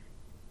 layers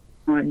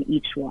on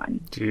each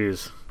one.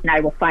 Jeez. And I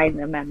will find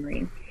the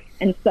memory.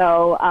 And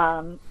so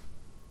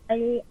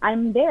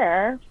I'm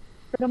there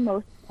for the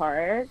most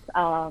part.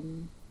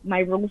 My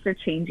rules are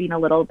changing a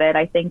little bit.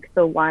 I think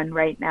the one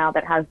right now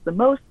that has the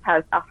most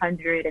has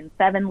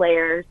 107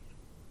 layers,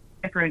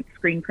 different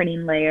screen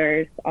printing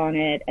layers on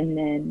it. And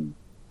then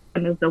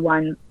some of the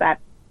ones that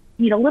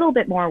need a little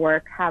bit more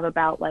work have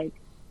about like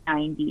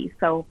 90.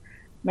 So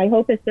my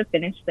hope is to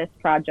finish this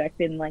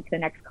project in like the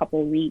next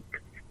couple weeks.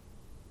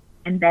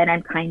 And then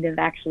I'm kind of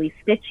actually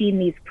stitching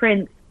these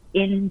prints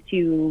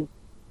into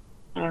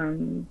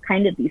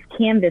kind of these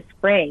canvas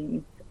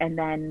frames, and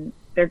then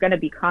they're going to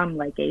become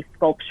like a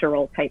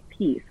sculptural type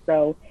piece.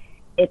 So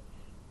it's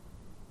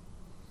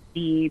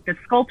the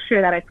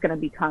sculpture that it's going to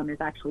become is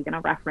actually going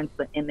to reference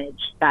the image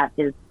that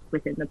is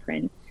within the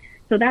print.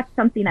 So that's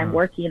something I'm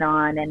working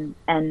on,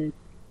 and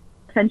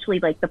essentially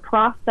like the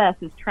process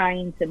is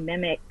trying to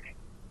mimic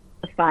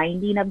the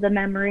finding of the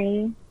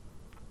memory,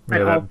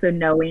 but also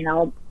knowing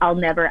I'll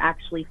never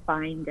actually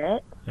find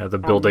it. Yeah, the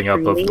building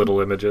up of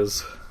little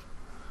images.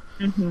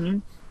 Mm-hmm.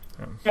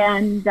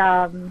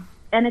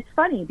 And it's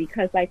funny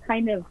because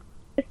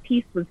this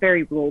piece was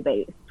very rule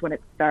based when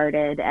it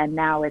started, and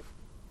now it's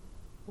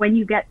when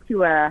you get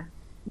to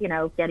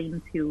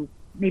getting to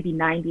maybe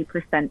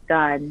 90%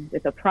 done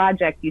with a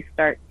project, you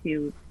start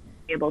to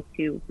be able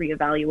to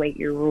reevaluate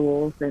your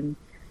rules. And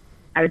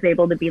I was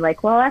able to be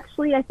like, well,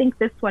 actually, I think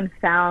this one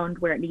found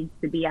where it needs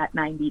to be at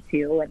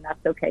 92, and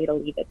that's okay to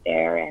leave it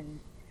there. And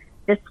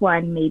this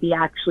one maybe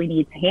actually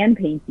needs hand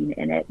painting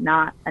in it,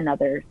 not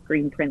another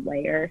screen print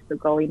layer. So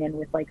going in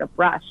with like a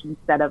brush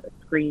instead of a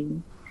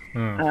screen.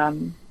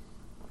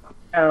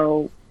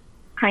 So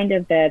kind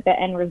of the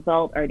end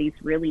result are these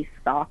really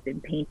soft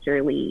and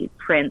painterly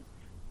prints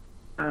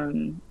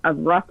of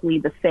roughly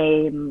the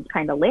same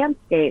kind of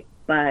landscape,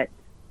 but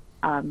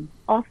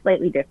all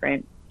slightly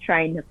different,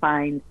 trying to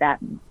find that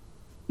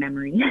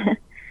memory,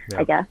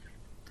 I guess.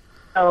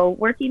 So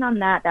working on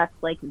that's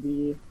like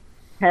the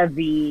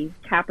heavy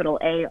capital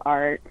A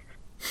art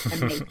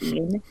I'm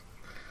making.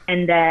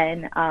 And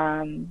then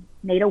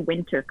made a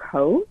winter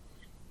coat.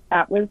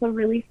 That was a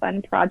really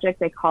fun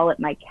project. I call it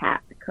my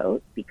cat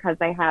coat because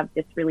I have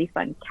this really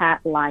fun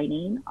cat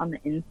lining on the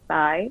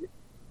inside.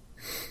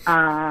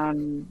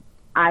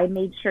 I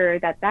made sure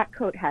that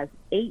coat has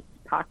 8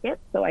 pockets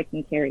so I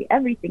can carry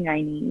everything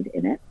I need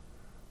in it.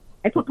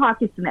 I put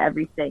pockets in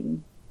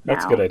everything now.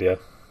 That's a good idea.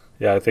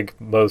 Yeah, I think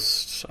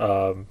most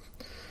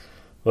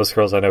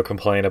girls I know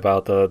complain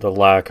about the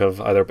lack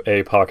of either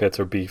A, pockets,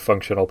 or B,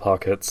 functional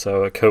pockets.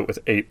 So a coat with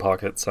 8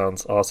 pockets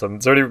sounds awesome.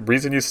 Is there any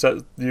reason you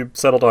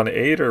settled on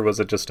 8, or was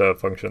it just a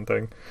function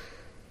thing?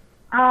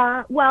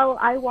 Well,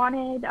 I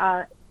wanted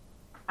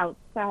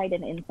outside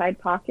and inside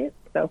pockets,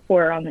 so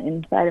 4 on the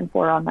inside and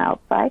 4 on the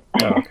outside.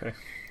 Oh, okay.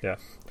 Yeah.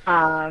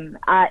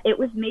 It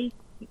was made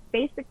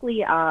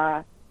basically.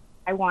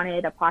 I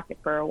wanted a pocket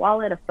for a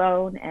wallet, a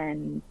phone,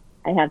 and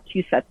I have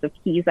 2 sets of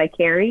keys I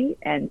carry,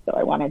 and so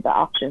I wanted the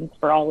options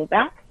for all of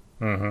that.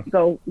 Mm-hmm.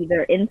 Go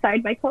either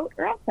inside my coat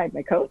or outside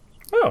my coat.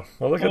 Oh,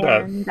 well, look at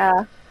that.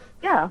 And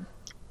yeah,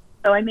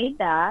 so I made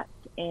that,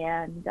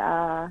 and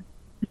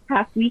this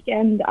past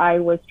weekend I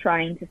was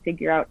trying to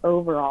figure out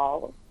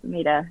overalls. I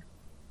made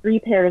 3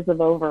 pairs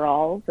of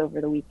overalls over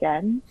the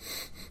weekend,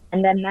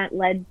 and then that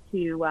led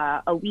to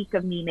a week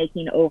of me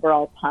making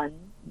overall puns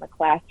in the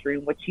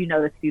classroom, which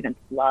the students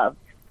love.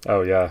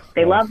 Oh, yeah.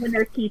 They love when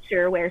their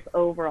teacher wears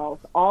overalls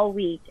all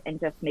week and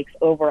just makes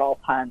overall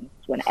puns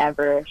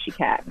whenever she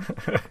can.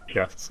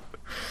 Yes.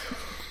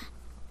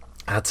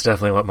 That's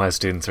definitely what my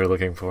students are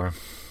looking for.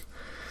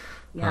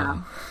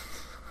 Yeah.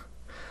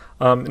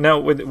 Now,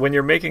 when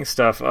you're making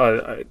stuff,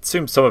 I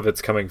assume some of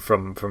it's coming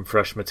from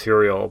fresh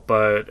material,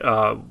 but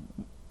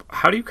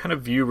how do you kind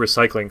of view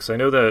recycling? Because I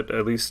know that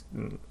at least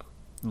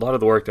a lot of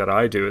the work that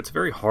I do, it's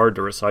very hard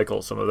to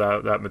recycle some of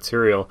that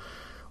material,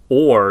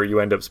 or you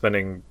end up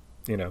spending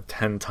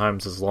 10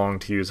 times as long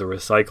to use a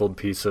recycled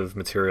piece of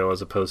material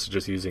as opposed to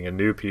just using a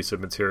new piece of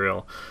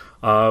material.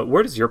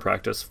 Where does your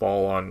practice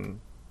fall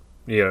on,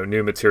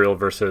 new material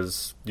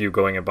versus you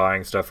going and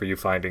buying stuff or you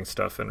finding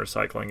stuff and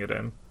recycling it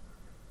in?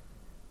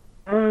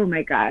 Oh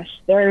my gosh,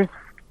 there's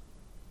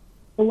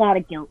a lot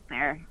of guilt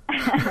there.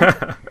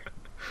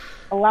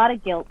 A lot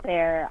of guilt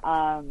there,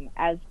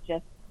 as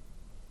just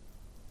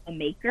a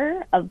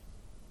maker of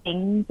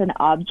things and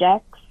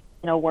objects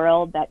in a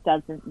world that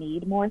doesn't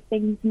need more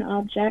things and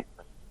objects.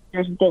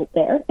 There's guilt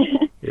there.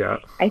 Yeah.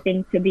 I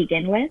think, to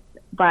begin with.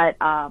 But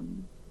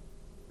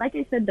like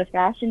I said, the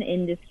fashion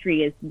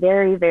industry is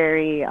very,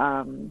 very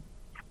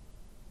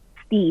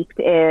steeped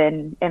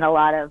in a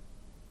lot of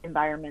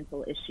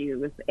environmental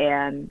issues,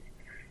 and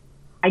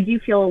I do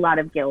feel a lot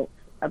of guilt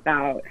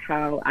about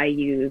how I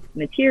use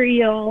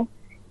material.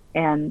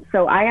 And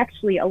so a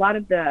lot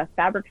of the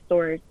fabric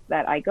stores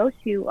that I go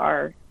to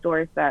are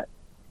stores that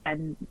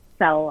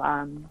sell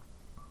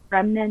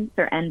remnants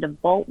or end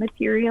of bolt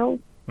materials,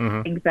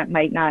 things that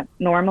might not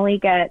normally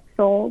get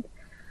sold.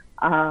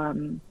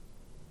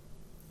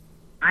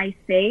 I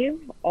save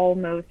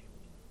almost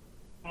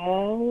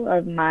all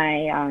of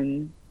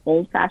my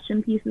old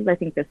fashioned pieces. I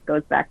think this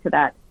goes back to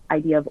that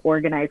idea of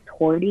organized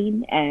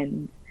hoarding,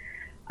 and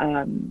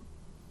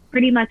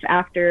pretty much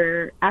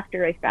after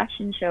a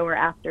fashion show or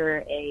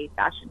after a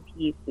fashion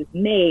piece is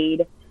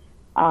made,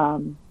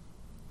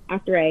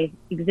 after I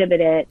exhibit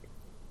it,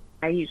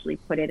 I usually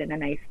put it in a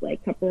nice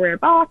Tupperware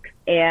box,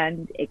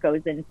 and it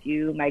goes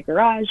into my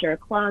garage or a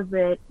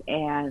closet,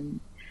 and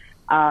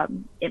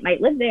it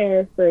might live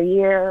there for a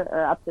year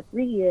or up to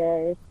 3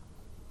 years,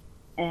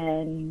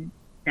 and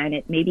then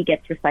it maybe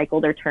gets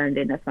recycled or turned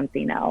into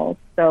something else.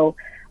 So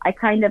I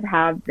kind of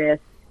have this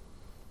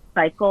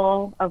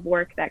cycle of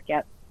work that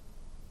gets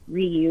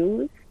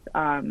reused,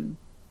 and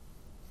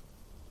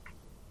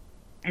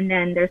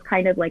then there's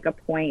kind of a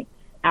point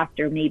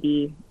after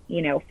maybe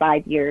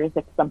 5 years,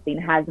 if something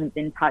hasn't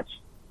been touched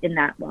in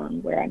that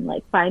long, where I'm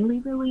finally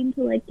willing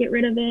to get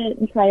rid of it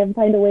and try and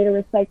find a way to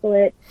recycle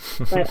it.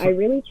 But I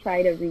really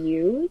try to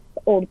reuse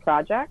old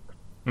projects.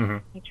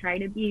 I try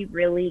to be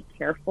really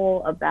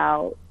careful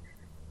about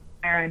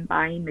where I'm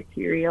buying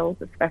materials,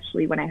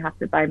 especially when I have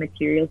to buy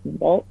materials in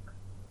bulk.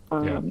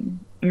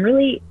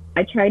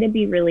 I try to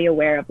be really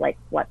aware of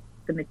what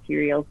the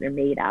materials are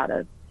made out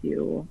of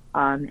too,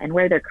 and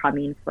where they're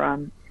coming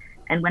from.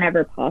 And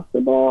whenever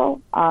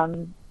possible,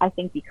 I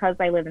think because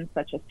I live in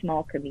such a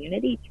small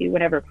community too,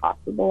 whenever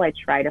possible, I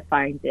try to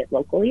find it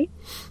locally.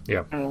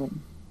 Yeah.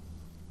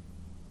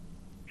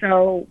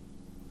 So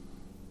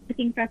I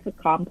think that's a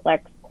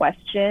complex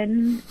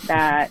question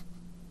that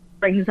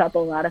brings up a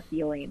lot of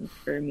feelings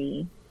for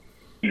me.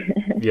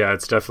 Yeah,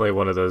 it's definitely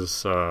one of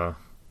those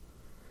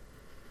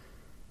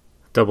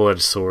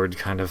double-edged sword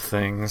kind of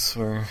things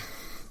where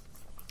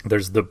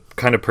there's the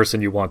kind of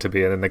person you want to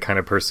be and then the kind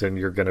of person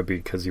you're going to be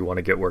because you want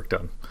to get work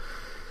done.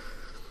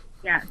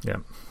 Yeah. Yeah.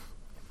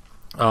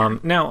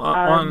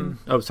 Now,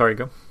 oh, sorry,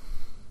 go.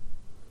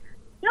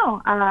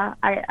 No,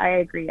 I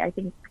agree. I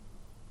think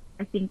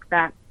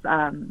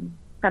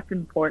that's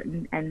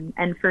important.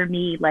 And for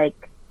me,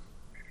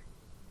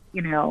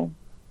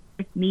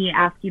 it's me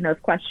asking those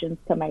questions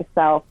to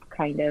myself,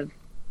 kind of,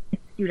 if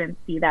students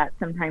see that,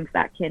 sometimes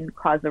that can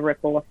cause a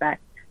ripple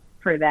effect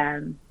for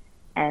them.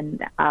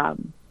 And,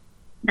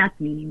 that's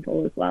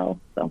meaningful as well.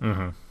 So,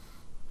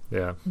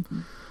 yeah.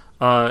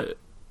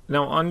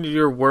 Now, on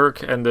your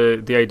work and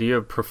the idea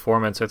of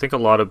performance, I think a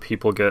lot of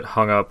people get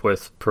hung up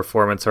with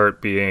performance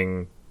art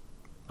being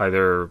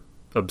either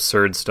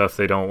absurd stuff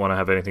they don't want to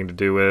have anything to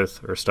do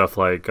with, or stuff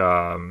like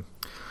I'm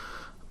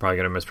probably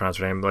going to mispronounce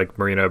her name, like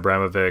Marina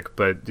Abramovic.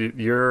 But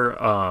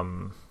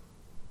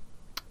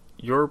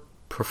your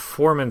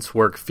performance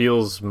work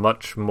feels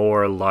much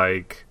more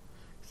like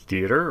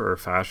theater or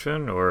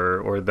fashion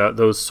or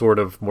those sort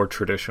of more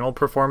traditional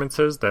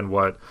performances than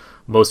what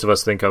most of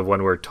us think of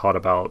when we're taught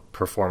about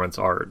performance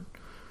art.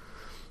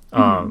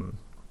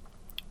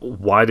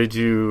 Why did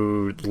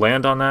you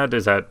land on that?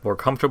 Is that more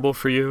comfortable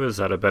for you? Is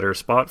that a better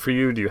spot for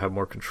you? Do you have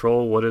more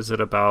control? What is it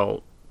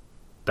about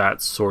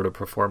that sort of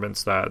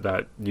performance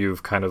that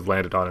you've kind of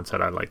landed on and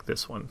said, I like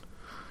this one?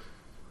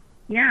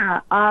 Yeah.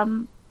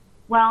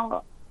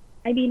 Well,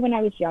 I mean, when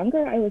I was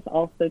younger, I was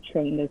also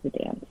trained as a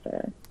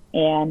dancer.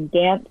 And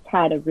dance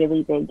had a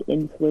really big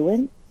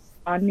influence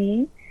on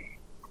me.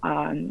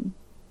 And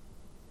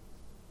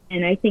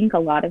I think a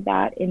lot of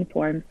that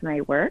informs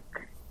my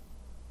work.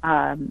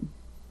 I've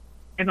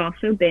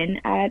also been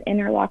at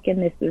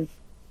Interlochen. This is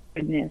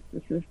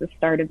the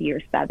start of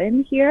year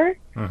 7 here.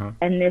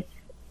 And this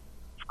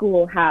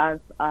school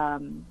has a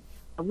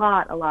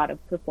lot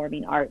of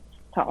performing arts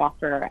to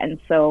offer. And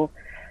so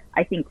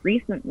I think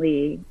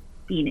recently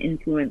being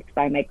influenced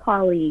by my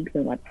colleagues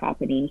and what's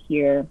happening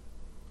here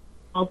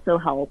also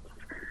helps.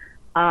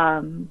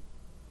 But,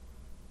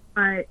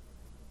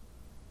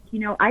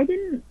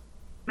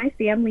 my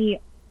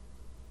family,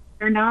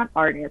 they're not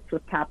artists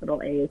with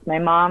capital A's. My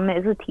mom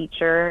is a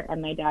teacher and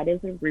my dad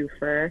is a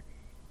roofer.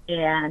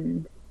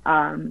 And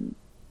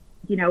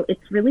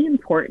it's really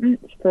important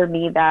for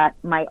me that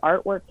my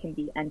artwork can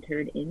be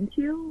entered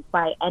into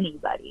by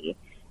anybody.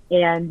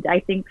 And I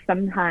think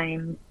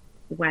sometimes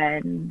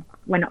when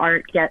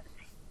art gets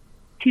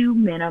too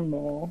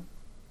minimal,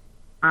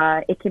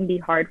 it can be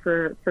hard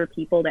for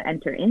people to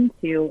enter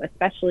into,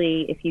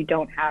 especially if you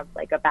don't have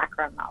like a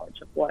background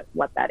knowledge of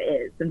what that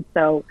is. And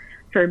so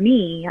for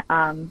me,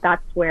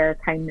 that's where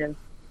kind of,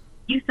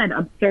 you said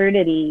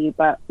absurdity,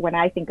 but when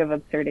I think of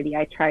absurdity,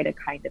 I try to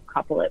kind of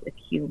couple it with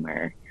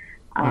humor.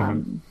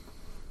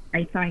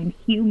 I find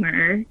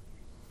humor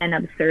and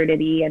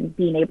absurdity and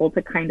being able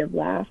to kind of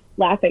laugh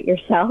at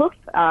yourself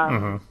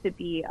to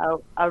be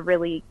a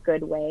really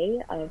good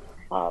way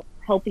of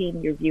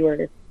helping your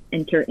viewers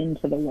enter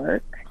into the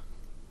work.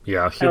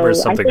 Yeah, humor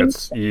is something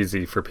that's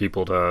easy for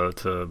people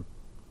to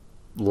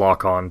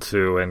lock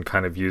onto and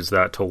kind of use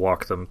that to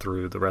walk them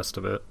through the rest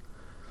of it.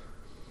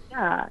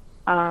 Yeah.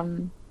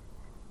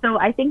 So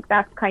I think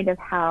that's kind of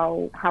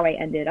how I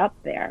ended up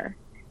there.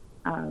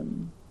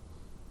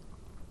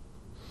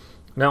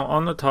 Now,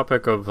 on the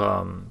topic of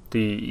the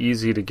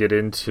easy to get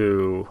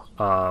into,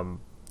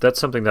 that's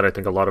something that I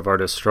think a lot of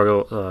artists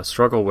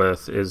struggle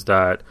with, is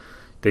that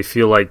they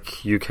feel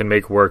like you can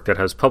make work that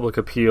has public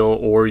appeal,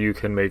 or you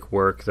can make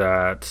work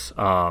that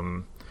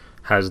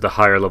has the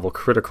higher level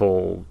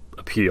critical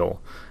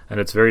appeal, and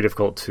it's very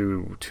difficult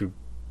to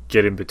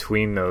get in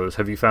between those.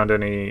 Have you found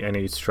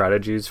any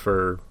strategies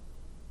for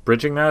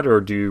bridging that,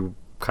 or do you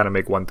kind of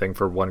make one thing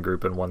for one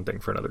group and one thing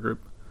for another group?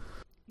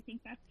 I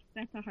think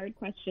that's a hard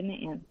question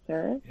to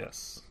answer.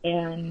 Yes.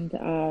 And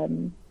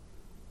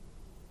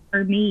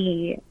for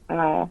me,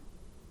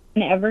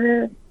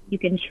 whenever you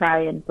can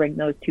try and bring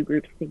those two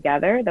groups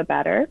together, the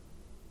better.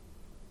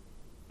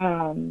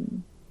 For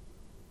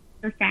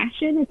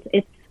fashion,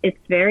 it's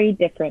very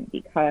different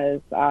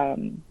because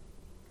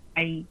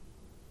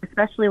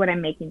especially when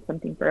I'm making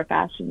something for a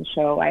fashion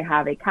show, I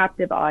have a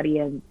captive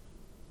audience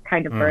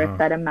kind of for a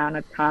set amount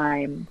of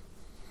time.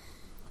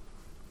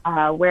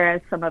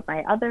 Whereas some of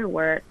my other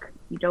work,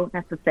 you don't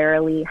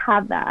necessarily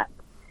have that.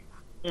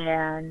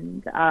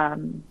 And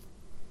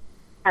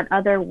at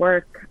other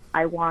work,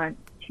 I want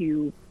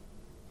to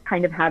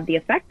kind of have the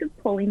effect of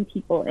pulling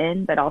people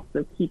in, but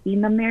also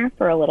keeping them there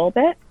for a little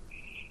bit.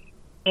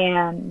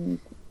 And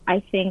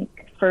I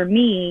think for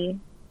me,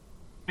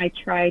 I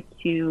try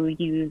to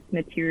use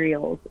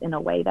materials in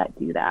a way that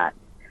do that.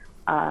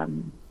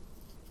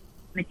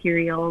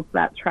 Materials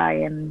that try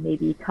and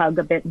maybe tug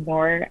a bit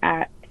more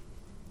at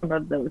some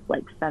of those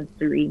like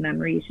sensory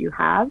memories you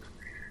have.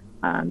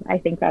 I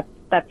think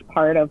that's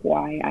part of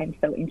why I'm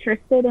so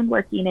interested in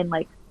working in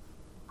like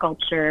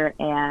sculpture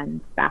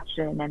and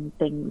fashion and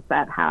things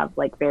that have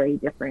like very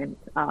different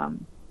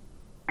kind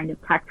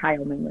of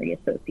tactile memory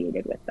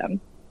associated with them.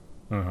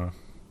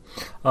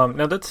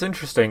 Now that's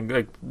interesting.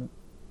 Like,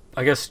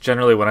 I guess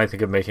generally when I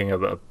think of making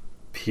a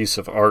piece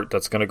of art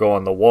that's going to go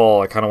on the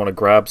wall, I kind of want to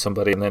grab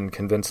somebody and then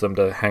convince them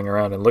to hang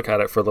around and look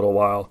at it for a little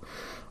while.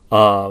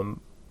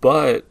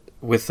 But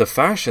with the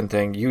fashion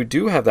thing, you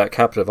do have that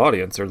captive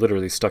audience. They're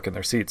literally stuck in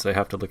their seats. They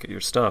have to look at your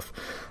stuff.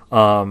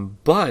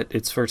 But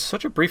it's for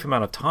such a brief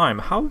amount of time.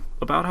 How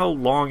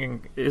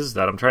long is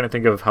that? I'm trying to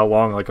think of how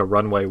long like a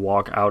runway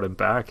walk out and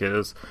back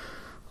is.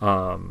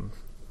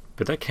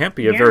 But that can't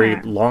be a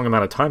very long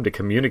amount of time to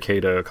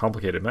communicate a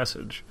complicated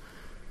message.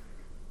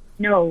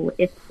 No,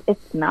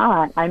 it's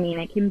not. I mean,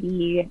 it can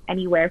be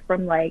anywhere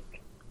from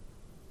like,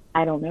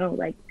 I don't know,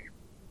 like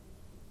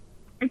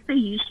I'd say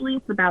usually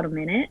it's about a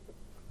minute.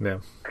 Yeah.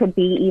 Could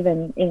be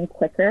even in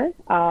quicker.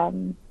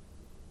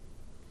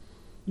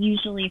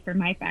 Usually for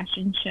my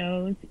fashion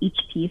shows, each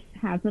piece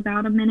has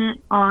about a minute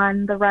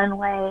on the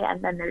runway,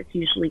 and then there's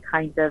usually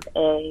kind of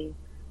a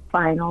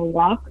final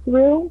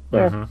walkthrough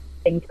where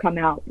things come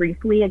out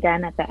briefly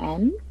again at the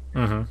end.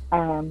 But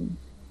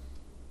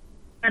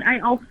I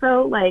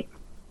also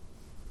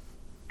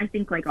I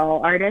think like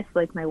all artists,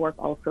 like my work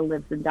also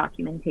lives in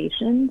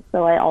documentation.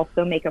 So I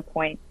also make a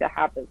point to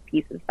have those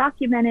pieces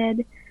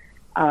documented.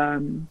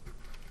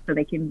 So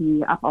they can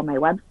be up on my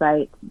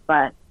website,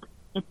 but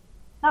it's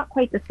not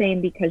quite the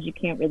same because you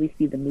can't really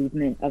see the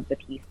movement of the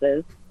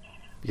pieces.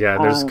 Yeah,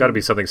 there's got to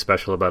be something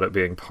special about it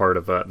being part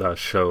of a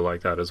show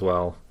like that as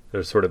well.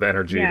 There's sort of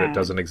energy that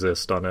doesn't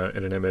exist in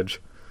an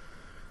image.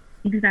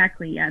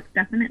 Exactly, yeah. It's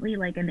definitely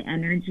like an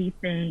energy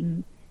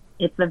thing.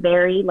 It's a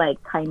very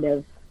like kind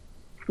of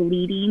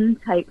fleeting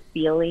type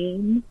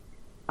feeling,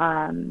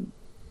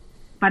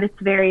 but it's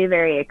very,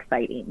 very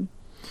exciting,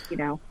 you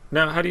know?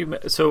 Now,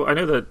 so I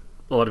know that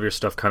a lot of your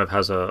stuff kind of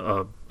has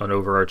an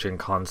overarching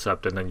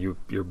concept, and then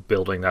you're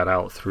building that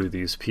out through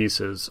these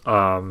pieces.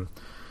 Have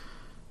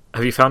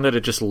you found that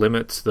it just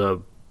limits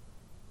the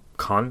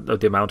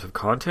amount of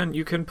content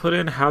you can put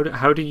in? How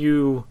do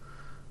you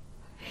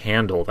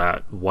handle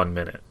that 1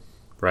 minute,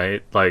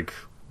 right? Like,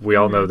 we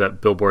all know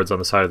that billboards on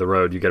the side of the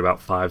road, you get about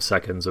 5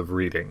 seconds of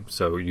reading.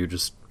 So you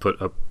just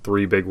put up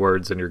 3 big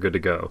words and you're good to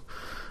go.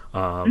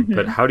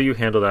 But how do you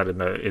handle that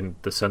in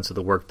the sense of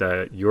the work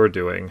that you're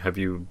doing? Have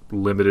you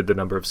limited the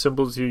number of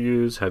symbols you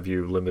use? Have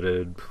you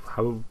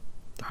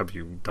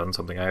done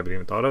something I haven't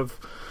even thought of?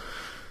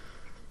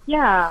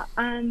 Yeah.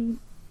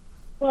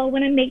 Well,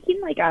 when I'm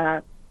making like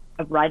a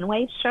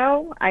runway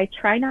show, I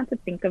try not to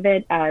think of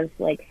it as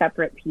like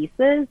separate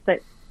pieces, but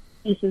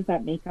pieces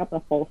that make up a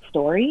full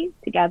story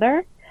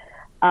together.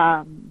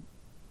 Um,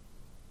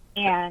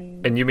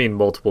 and And you mean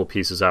multiple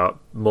pieces out,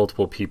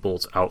 multiple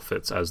people's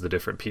outfits as the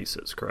different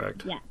pieces,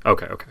 correct? yeah,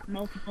 Okay, okay.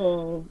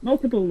 multiple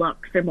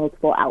looks or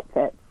multiple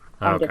outfits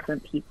on Okay.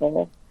 different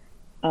people.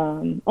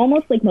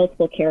 Almost like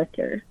multiple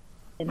characters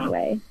in a Oh,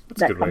 way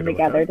that's a that good way come to look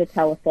at together it. to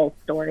tell a full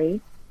story.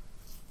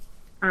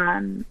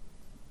 Um,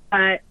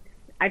 but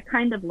I've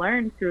kind of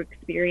learned through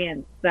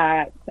experience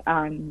that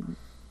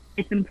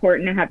it's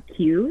important to have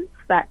cues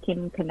that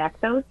can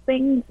connect those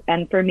things.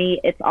 And for me,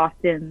 it's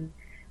often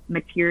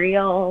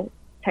material,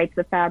 types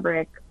of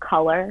fabric,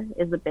 color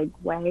is a big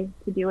way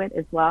to do it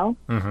as well.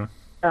 Mm-hmm.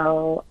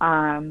 So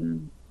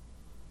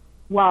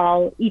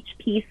while each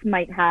piece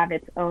might have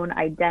its own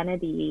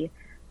identity,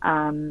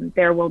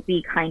 there will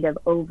be kind of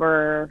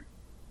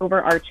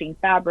overarching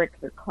fabrics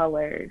or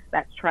colors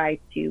that try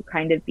to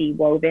kind of be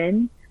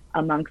woven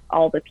amongst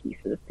all the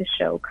pieces to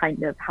show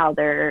kind of how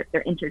they're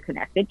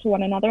interconnected to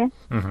one another.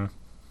 Mm-hmm.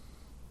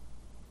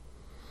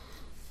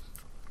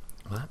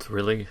 Well, that's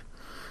really,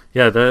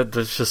 yeah. That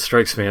just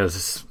strikes me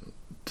as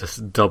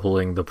just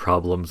doubling the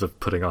problems of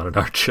putting on an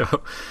art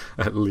show,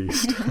 at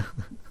least.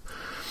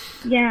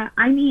 Yeah,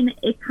 I mean,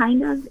 it's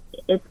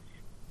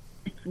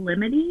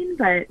limiting,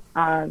 but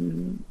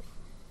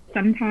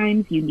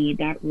sometimes you need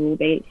that rule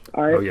based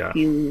Oh art yeah.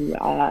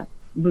 to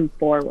move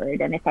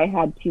forward. And if I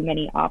had too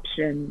many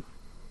options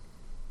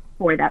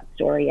for that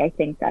story, I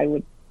think I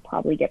would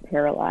probably get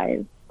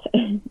paralyzed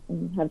and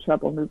have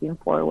trouble moving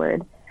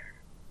forward.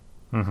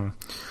 Mm-hmm.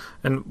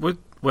 And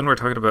when we're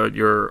talking about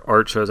your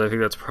art shows, I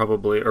think that's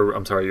probably, or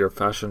I'm sorry, your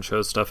fashion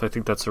show stuff. I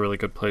think that's a really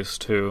good place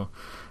to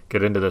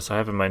get into this. I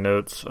have in my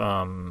notes.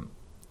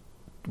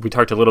 We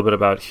talked a little bit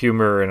about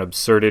humor and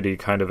absurdity,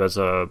 kind of as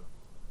a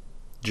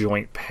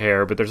joint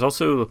pair, but there's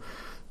also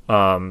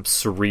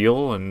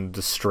surreal and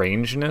the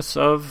strangeness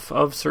of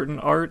certain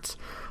arts.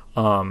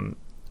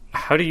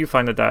 How do you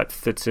find that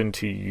fits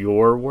into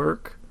your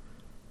work?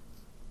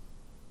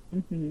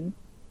 Hmm.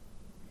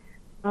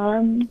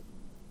 Um,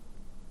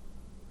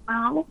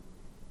 well,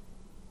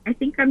 I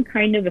think I'm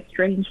kind of a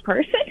strange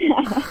person.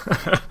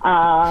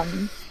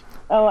 um,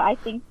 oh, I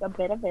think a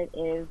bit of it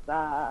is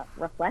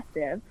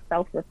reflective,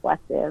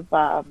 self-reflective.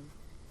 I've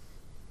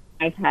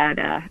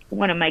had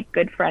one of my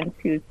good friends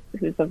who's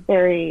a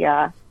very,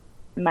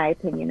 in my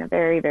opinion, a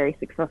very, very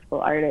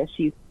successful artist.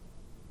 She's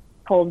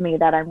told me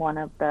that I'm one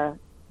of the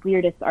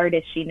weirdest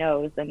artists she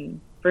knows, and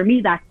for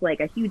me, that's like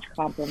a huge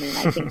compliment.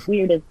 I think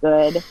weird is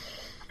good,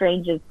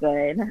 strange is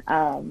good,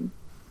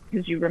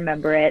 because you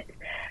remember it.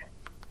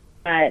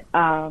 But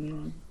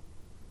I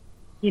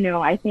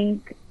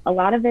think a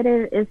lot of it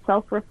is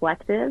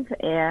self-reflective,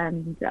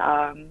 and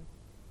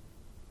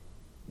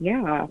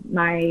yeah,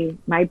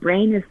 my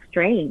brain is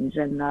strange,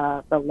 and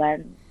the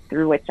lens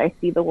through which I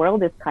see the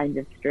world is kind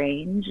of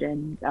strange,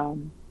 and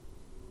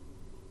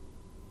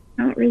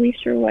not really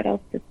sure what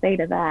else to say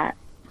to that.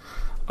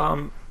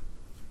 Um,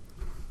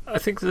 I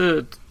think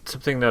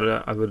something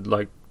that I would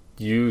like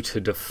you to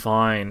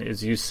define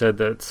is you said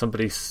that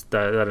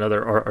that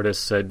another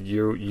artist said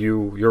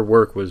your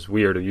work was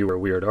weird, or you were a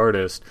weird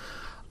artist.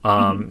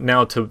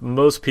 Now, to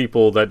most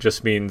people, that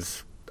just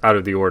means out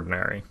of the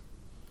ordinary.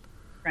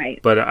 Right.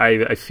 But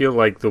I feel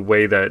like the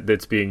way that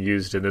it's being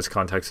used in this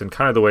context, and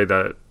kind of the way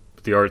that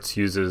the arts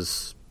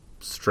uses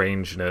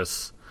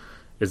strangeness,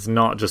 is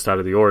not just out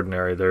of the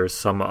ordinary. There's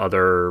some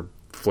other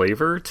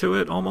flavor to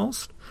it,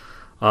 almost.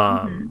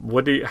 How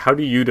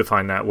do you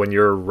define that when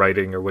you're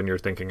writing or when you're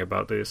thinking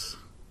about these?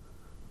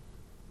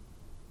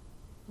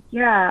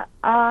 Yeah.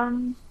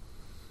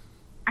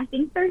 I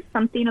think there's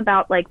something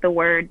about like the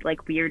word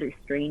like weird or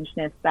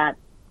strangeness that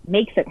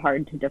makes it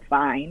hard to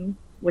define,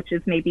 which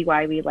is maybe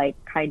why we like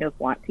kind of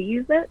want to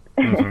use it.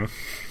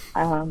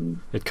 Mm-hmm.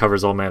 It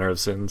covers all manner of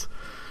sins.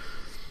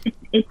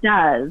 It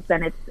does,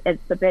 and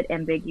it's a bit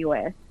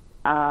ambiguous.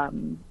 But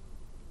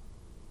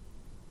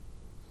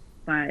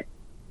I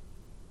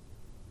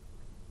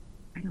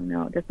don't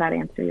know. Does that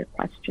answer your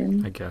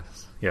question? I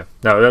guess. Yeah.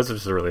 No, that's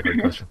just a really hard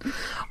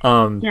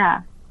question.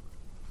 Yeah.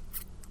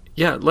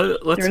 Yeah.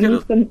 Let's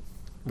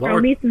throw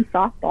me some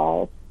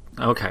softballs.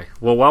 Okay.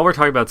 Well, while we're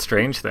talking about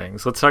strange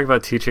things, let's talk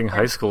about teaching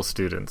high school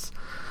students.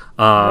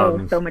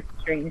 So much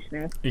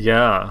strangeness.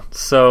 Yeah.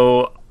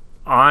 So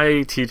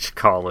I teach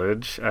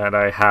college, and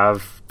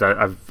I've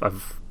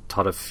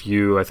taught a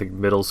few, I think,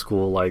 middle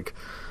school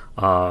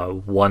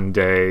one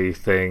day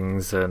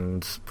things,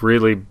 and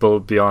really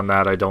beyond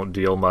that, I don't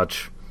deal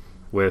much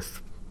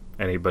with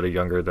anybody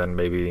younger than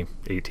maybe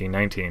 18,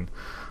 19.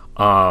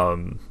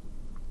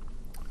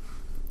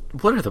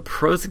 What are the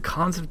pros and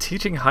cons of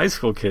teaching high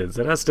school kids?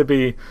 It has to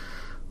be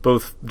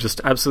both just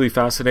absolutely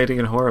fascinating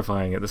and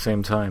horrifying at the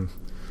same time.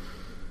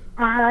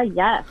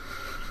 Yes.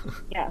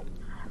 Yes.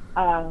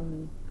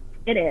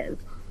 It is.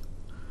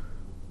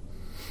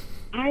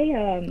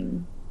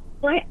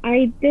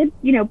 I did,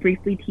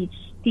 briefly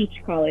teach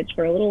college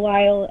for a little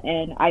while,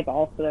 and I've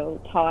also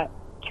taught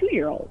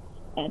 2-year-olds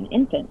an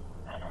infant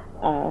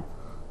uh,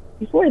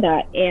 before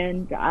that,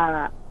 and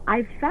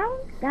I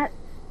found that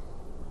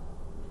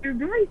they're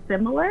very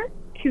similar.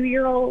 2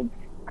 year olds,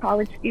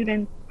 college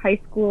students, high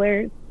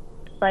schoolers,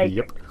 like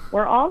Yep.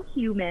 we're all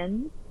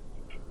humans,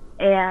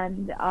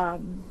 and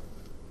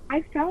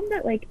I found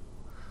that like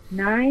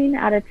 9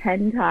 out of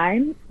 10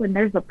 times when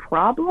there's a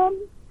problem,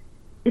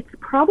 it's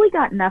probably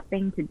got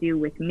nothing to do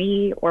with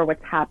me or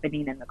what's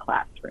happening in the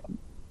classroom.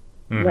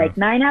 Hmm. Like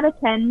 9 out of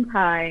 10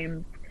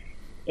 times,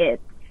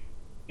 it's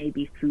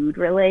maybe food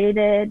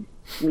related,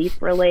 sleep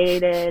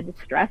related,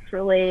 stress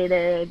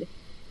related,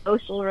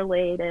 social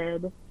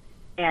related.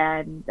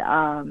 And,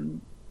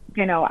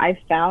 I've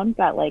found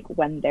that like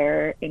when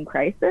they're in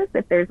crisis,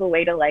 if there's a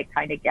way to like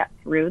kind of get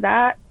through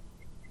that,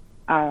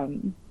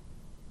 um,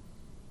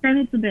 then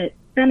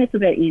it's a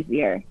bit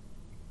easier.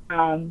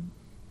 Um,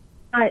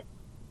 but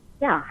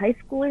yeah, high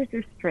schoolers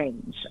are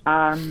strange.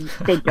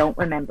 They don't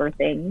remember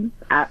things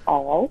at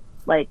all.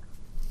 Like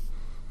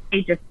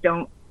they just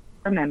don't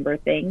remember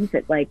things.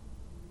 It like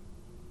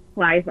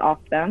flies off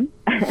them.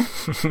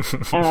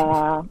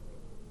 uh,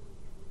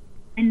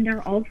 and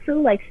they're also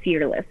like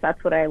fearless.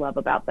 That's what I love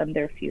about them.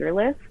 They're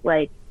fearless.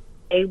 Like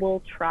they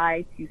will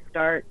try to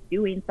start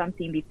doing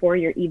something before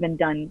you're even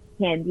done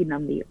handing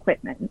them the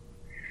equipment.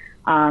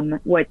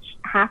 Which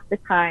half the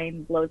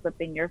time blows up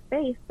in your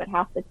face, but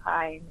half the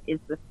time is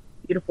this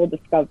beautiful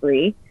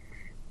discovery.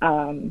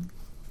 Um,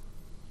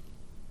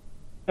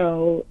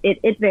 so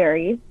it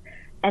varies.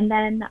 And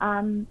then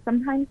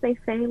sometimes they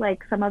say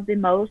like some of the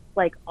most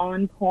like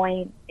on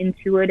point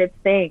intuitive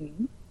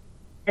things,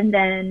 and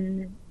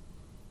then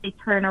they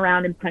turn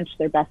around and punch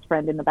their best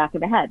friend in the back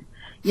of the head,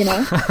 you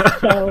know?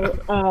 So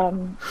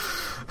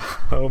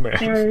Oh man.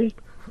 there's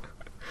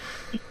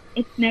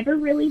it's never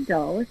really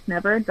dull. It's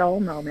never a dull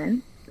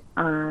moment.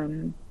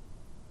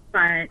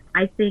 But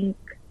I think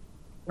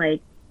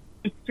like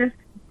it's just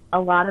a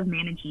lot of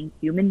managing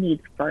human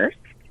needs first,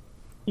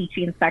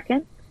 teaching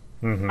second,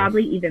 Hmm.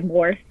 probably even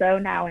more so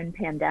now in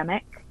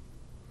pandemic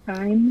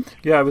times.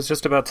 Yeah, I was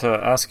just about to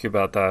ask you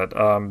about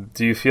that.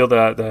 Do you feel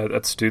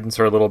that students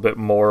are a little bit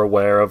more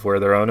aware of where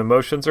their own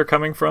emotions are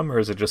coming from, or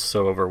is it just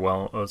so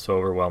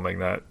overwhelming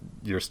that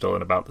you're still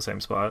in about the same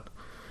spot?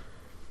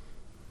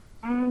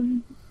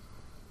 Um,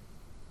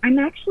 I'm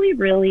actually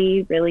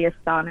really, really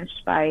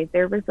astonished by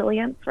their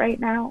resilience right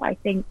now. I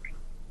think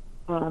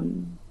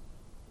um,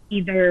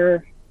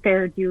 either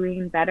they're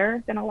doing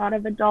better than a lot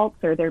of adults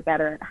or they're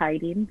better at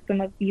hiding some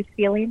of these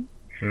feelings.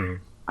 Hmm.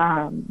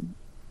 Um,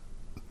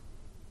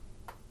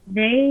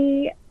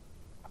 they,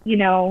 you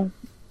know,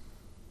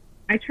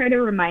 I try to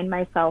remind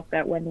myself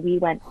that when we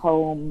went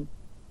home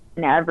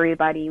and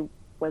everybody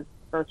was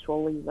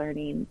virtually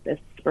learning this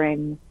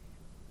spring,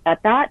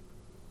 that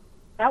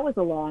was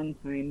a long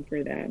time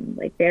for them.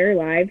 Like their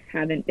lives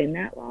haven't been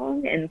that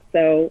long. And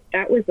so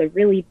that was a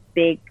really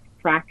big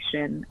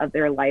fraction of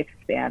their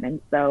lifespan.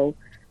 And so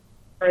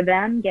for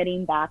them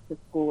getting back to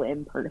school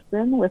in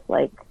person was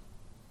like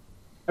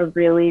a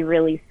really,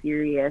 really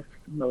serious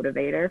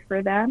motivator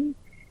for them.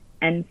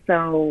 And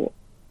so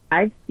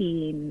I've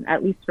seen,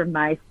 at least from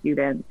my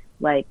students,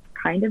 like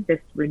kind of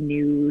this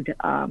renewed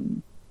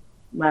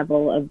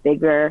level of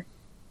vigor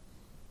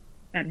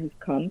that has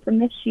come from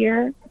this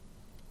year.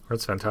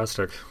 That's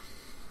fantastic.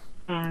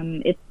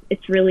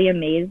 It's really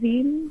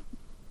amazing,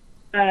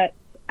 but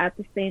at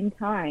the same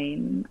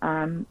time,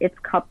 it's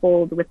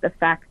coupled with the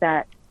fact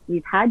that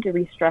we've had to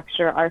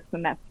restructure our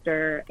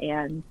semester,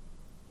 and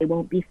they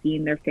won't be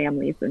seeing their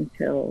families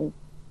until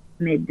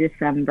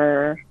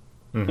mid-December.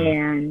 Hmm.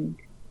 And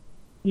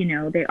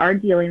they are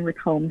dealing with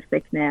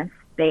homesickness.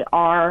 They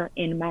are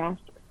in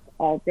masks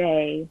all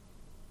day.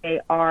 They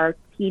are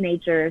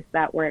teenagers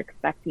that we're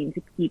expecting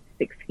to keep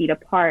 6 feet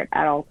apart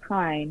at all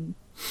times.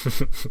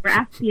 We're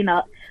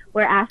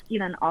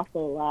asking an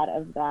awful lot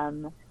of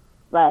them,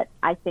 but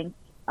I think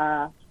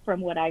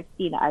from what I've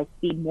seen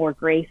more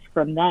grace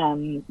from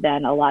them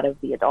than a lot of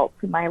the adults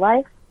in my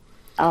life,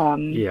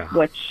 Yeah.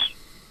 which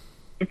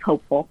is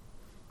hopeful.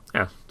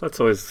 Yeah, it's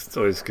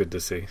always good to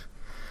see.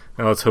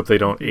 And let's hope they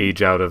don't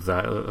age out of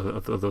that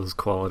of those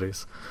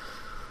qualities.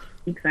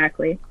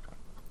 Exactly.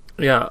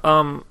 Yeah.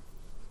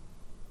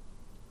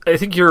 I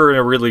think you're in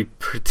a really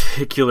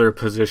particular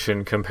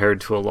position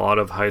compared to a lot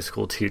of high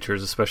school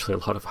teachers, especially a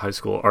lot of high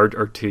school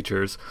art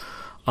teachers.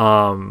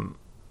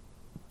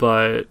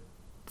 But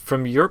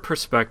from your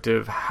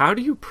perspective, how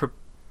do you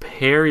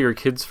prepare your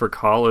kids for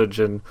college,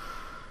 and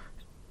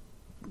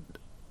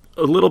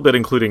a little bit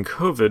including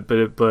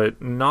COVID,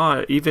 but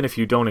not, even if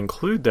you don't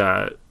include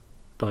that,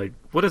 like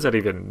what does that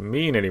even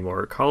mean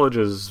anymore? College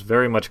is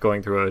very much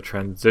going through a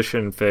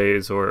transition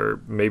phase, or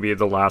maybe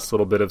the last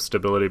little bit of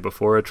stability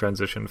before a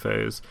transition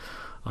phase.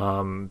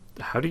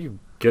 How do you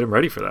get them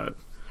ready for that?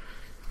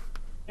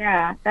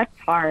 Yeah, that's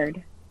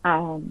hard.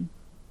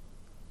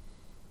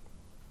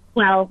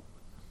 Well,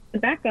 to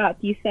back up,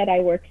 you said I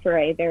work for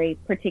a very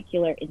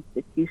particular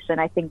institution.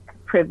 I think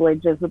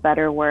privilege is a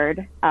better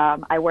word.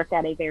 I work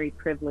at a very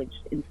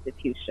privileged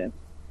institution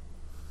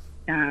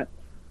that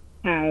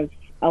has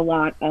a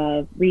lot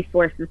of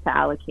resources to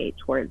allocate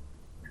towards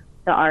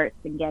the arts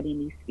and getting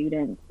these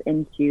students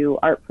into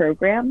art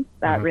programs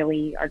that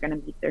really are going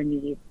to meet their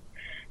needs.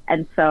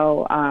 And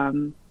so I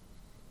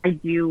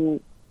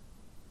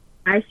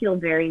feel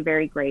very,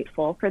 very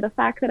grateful for the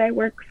fact that I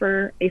work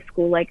for a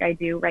school like I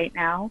do right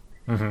now,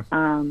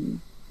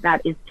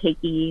 that is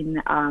taking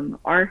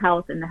our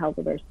health and the health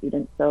of our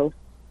students so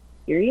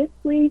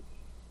seriously.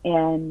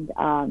 And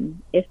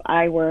if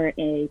I were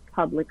a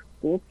public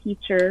school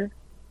teacher,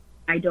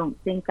 I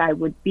don't think I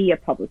would be a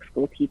public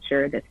school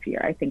teacher this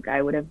year. I think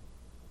I would have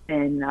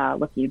been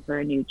looking for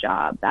a new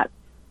job. That's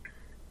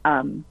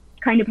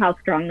kind of how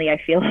strongly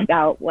I feel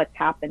about what's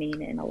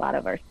happening in a lot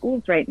of our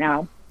schools right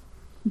now.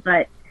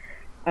 But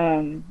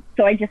so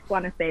I just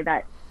want to say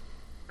that,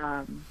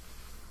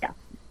 yeah,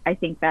 I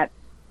think that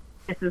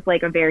this is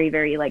like a very,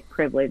 very like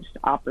privileged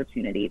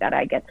opportunity that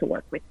I get to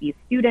work with these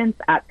students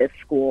at this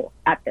school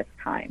at this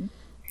time.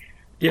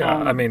 Yeah,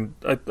 I mean,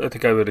 I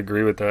think I would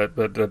agree with that,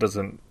 but that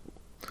doesn't,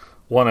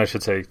 one, I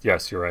should say,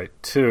 yes, you're right.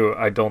 Two,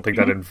 I don't think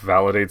that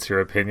invalidates your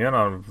opinion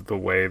on the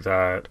way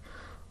that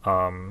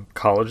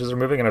colleges are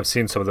moving, and I've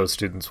seen some of those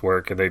students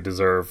work, and they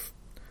deserve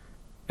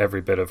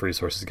every bit of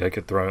resources that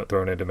get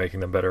thrown into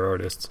making them better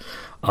artists.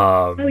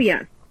 Oh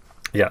yeah,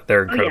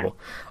 they're incredible.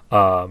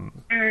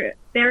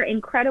 They're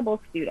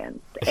incredible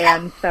students,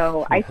 and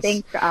so I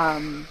think,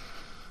 college.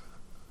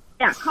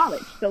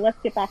 So let's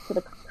get back to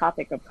the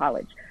topic of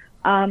college.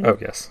 Oh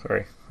yes,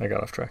 sorry, I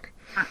got off track.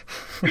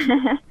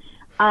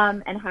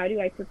 And how do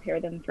I prepare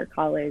them for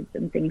college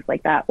and things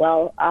like that?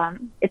 Well,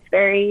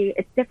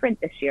 it's different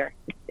this year.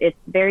 It's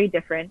very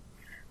different.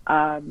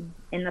 In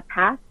the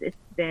past, it's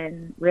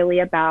been really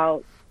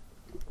about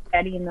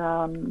getting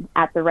them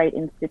at the right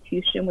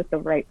institution with the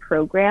right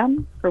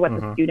program for what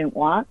the student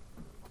wants.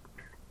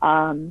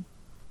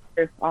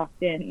 There's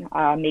often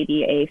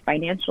maybe a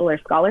financial or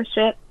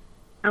scholarship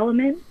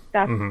element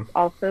that's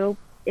also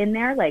in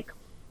there, like,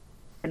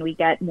 can we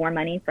get more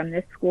money from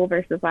this school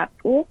versus that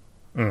school?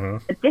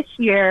 But this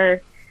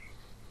year,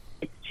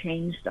 it's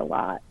changed a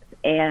lot.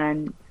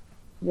 And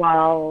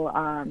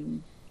while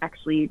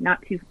actually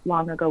not too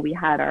long ago, we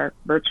had our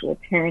virtual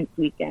parents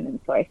weekend, and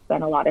so I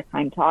spent a lot of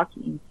time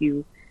talking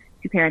to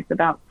parents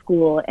about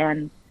school,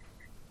 and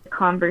the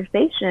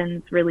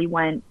conversations really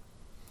went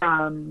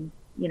from,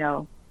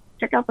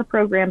 check out the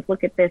programs,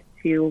 look at this,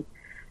 to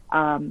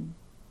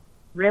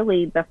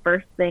really the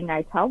first thing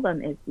I tell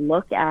them is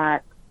look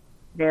at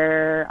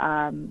their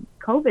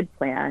COVID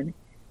plan.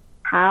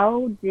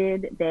 How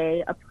did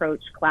they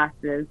approach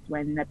classes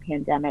when the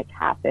pandemic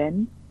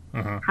happened?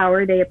 How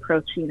are they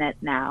approaching it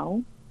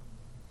now?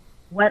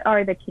 What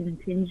are the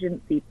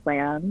contingency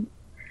plans?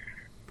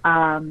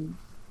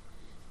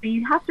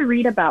 You have to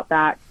read about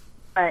that,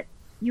 but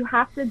you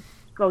have to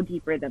go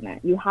deeper than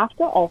that. You have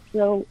to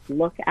also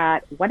look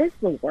at what is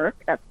the work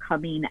that's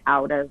coming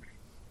out of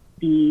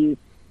these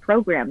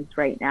programs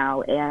right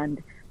now,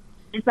 and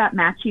is that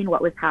matching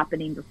what was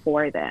happening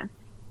before this?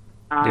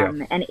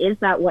 And is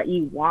that what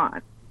you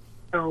want?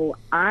 So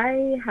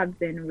I have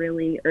been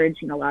really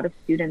urging a lot of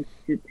students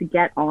to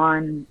get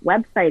on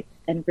websites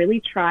and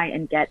really try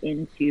and get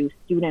into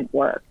student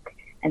work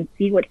and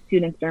see what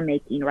students are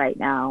making right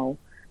now.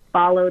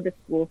 Follow the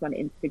schools on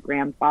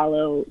Instagram,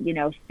 follow,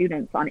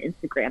 students on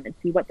Instagram and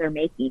see what they're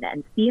making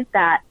and see if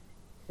that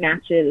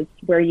matches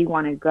where you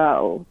want to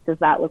go. Does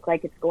that look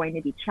like it's going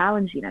to be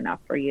challenging enough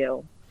for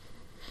you?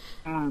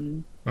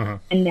 And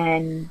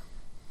then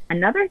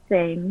another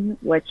thing,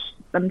 which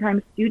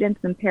sometimes students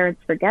and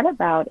parents forget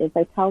about, is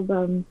I tell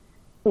them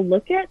to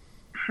look at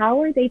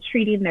how are they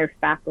treating their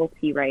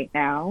faculty right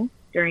now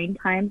during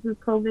times of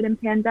COVID and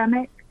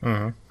pandemic.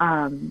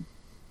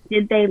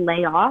 Did they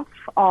lay off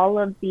all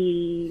of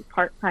the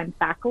part-time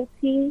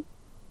faculty?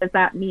 Does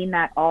that mean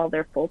that all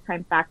their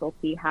full-time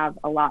faculty have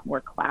a lot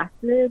more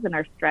classes and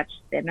are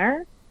stretched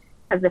thinner?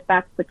 Because if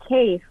that's the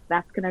case,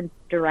 that's going to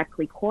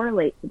directly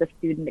correlate to the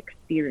student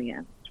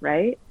experience,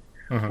 right?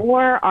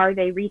 Or are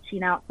they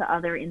reaching out to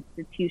other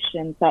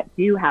institutions that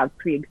do have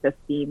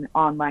pre-existing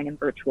online and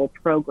virtual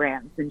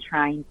programs and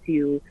trying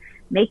to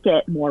make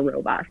it more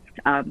robust?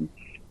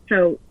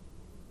 So,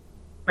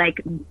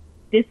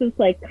 this is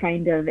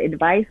kind of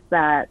advice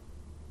that,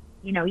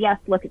 yes,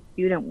 look at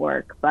student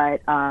work,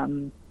 but,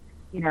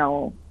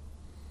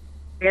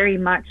 very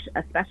much,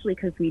 especially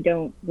because we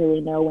don't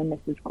really know when this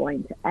is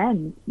going to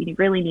end, you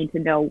really need to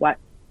know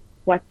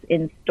what's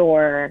in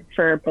store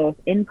for both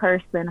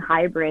in-person,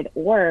 hybrid,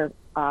 or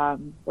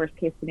worst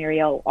case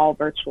scenario, all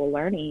virtual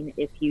learning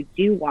if you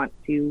do want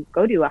to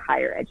go to a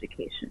higher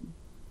education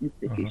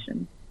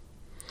institution.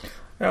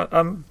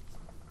 Yeah,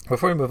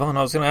 before we move on,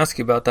 I was going to ask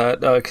you about that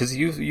because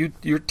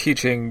you're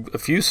teaching a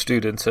few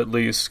students at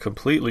least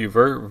completely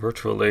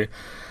virtually,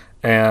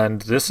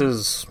 and this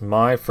is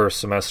my first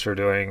semester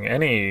doing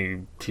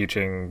any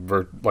teaching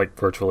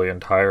virtually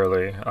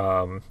entirely.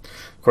 Of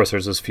course,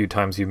 there's those few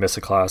times you miss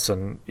a class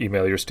and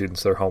email your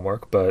students their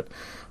homework, but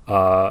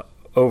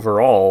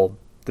overall,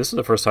 this is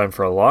the first time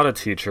for a lot of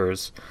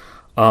teachers.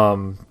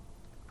 How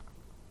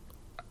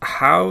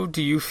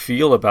do you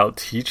feel about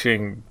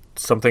teaching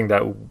something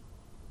that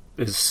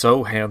is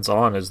so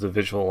hands-on as the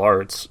visual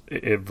arts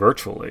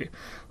virtually.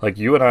 Like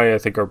you and I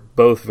think, are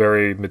both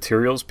very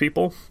materials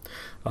people.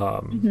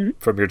 From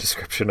your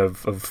description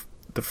of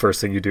the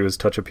first thing you do is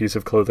touch a piece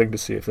of clothing to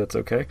see if that's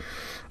okay.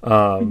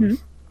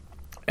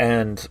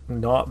 And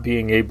not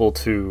being able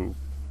to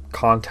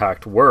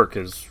contact work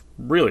is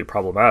really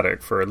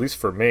problematic, for at least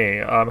for me.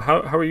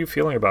 How are you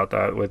feeling about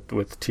that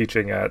with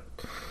teaching at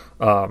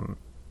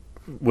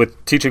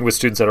with teaching with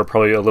students that are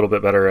probably a little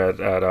bit better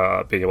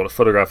at being able to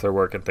photograph their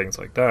work and things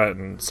like that,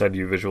 and send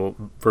you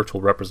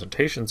virtual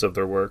representations of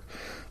their work,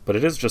 but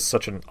it is just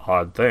such an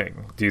odd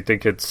thing. Do you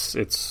think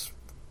it's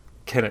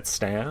can it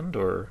stand,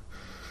 or?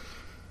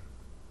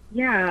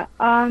 Yeah,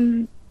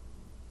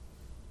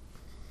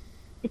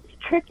 it's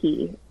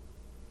tricky.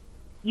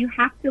 You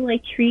have to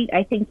like treat,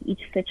 I think,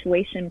 each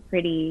situation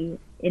pretty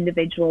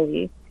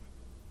individually.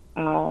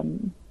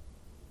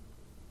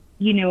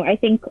 I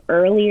think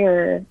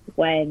earlier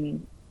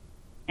when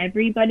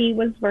everybody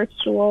was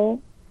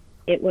virtual,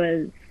 it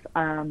was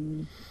a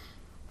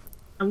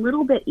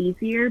little bit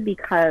easier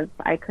because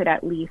I could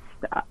at least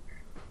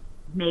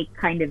make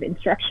kind of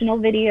instructional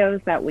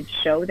videos that would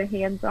show the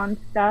hands-on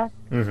stuff.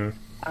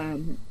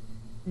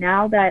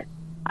 Now that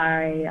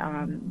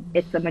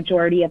it's a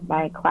majority of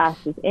my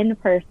classes in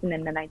person,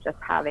 and then I just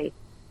have a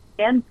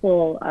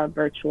handful of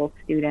virtual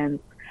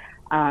students,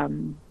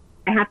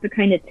 I have to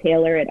kind of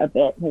tailor it a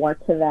bit more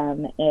to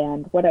them.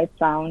 And what I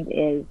found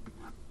is,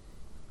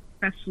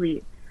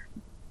 especially,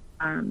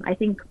 I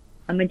think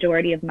a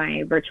majority of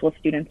my virtual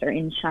students are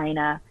in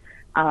China.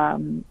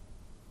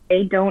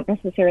 They don't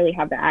necessarily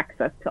have the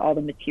access to all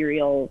the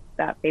materials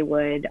that they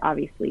would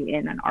obviously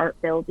in an art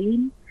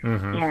building.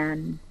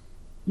 And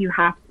you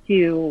have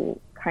to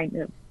kind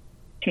of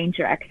change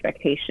your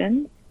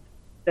expectations.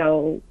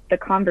 So the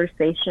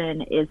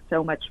conversation is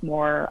so much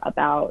more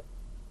about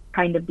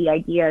kind of the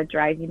idea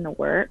driving the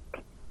work.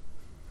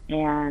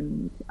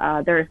 And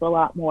there's a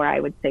lot more,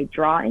 I would say,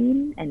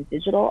 drawing and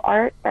digital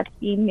art that's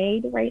being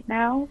made right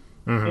now.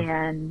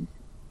 And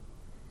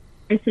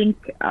I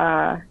think in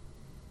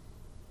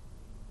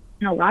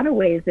a lot of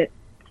ways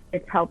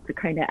it's helped to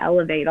kind of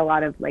elevate a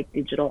lot of like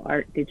digital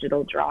art,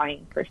 digital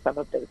drawing for some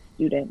of those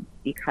students,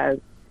 because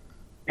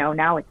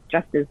now it's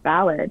just as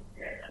valid.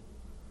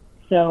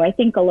 So I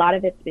think a lot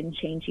of it's been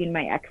changing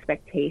my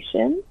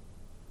expectations,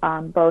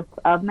 both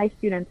of my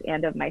students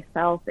and of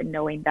myself, and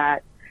knowing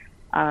that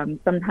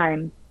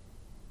sometimes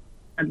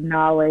the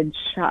knowledge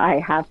I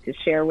have to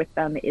share with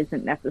them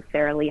isn't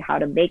necessarily how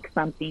to make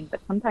something, but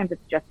sometimes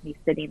it's just me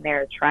sitting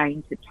there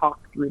trying to talk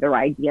through their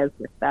ideas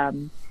with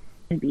them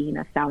and being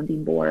a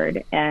sounding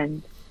board.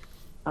 And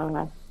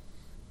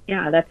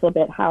that's a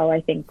bit how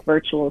I think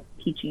virtual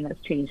teaching has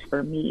changed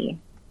for me.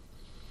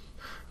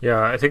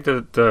 Yeah, I think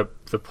that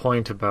the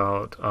point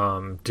about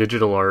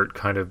digital art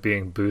kind of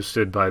being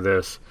boosted by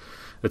this,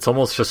 it's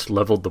almost just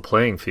leveled the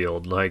playing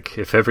field. Like,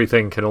 if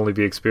everything can only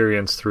be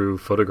experienced through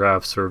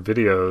photographs or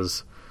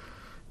videos,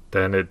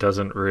 then it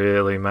doesn't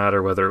really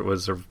matter whether it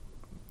was a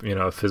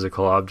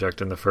physical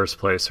object in the first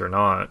place or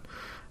not.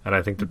 And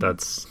I think that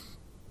that's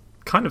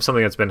kind of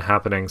something that's been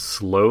happening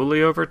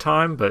slowly over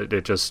time, but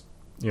it just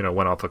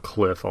went off a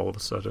cliff all of a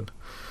sudden.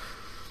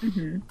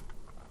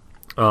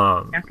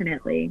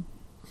 Definitely.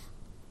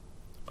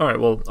 All right,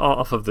 well,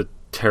 off of the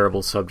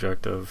terrible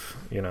subject of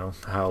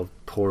how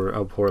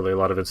poorly a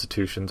lot of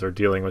institutions are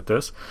dealing with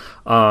this,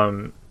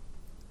 so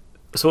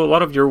a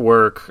lot of your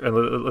work,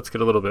 and let's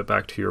get a little bit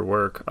back to your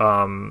work,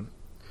 a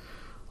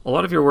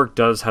lot of your work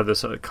does have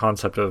this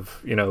concept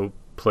of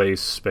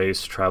place,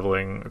 space,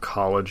 traveling,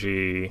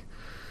 ecology.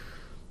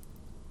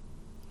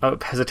 I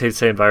hesitate to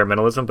say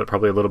environmentalism, but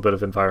probably a little bit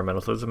of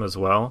environmentalism as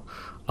well.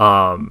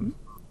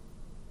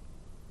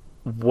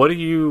 What are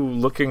you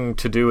looking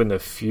to do in the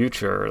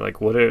future? Like,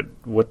 what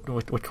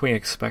can we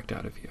expect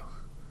out of you?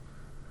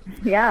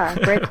 Yeah,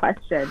 great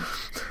question.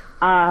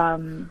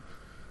 Well,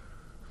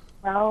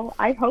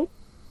 I hope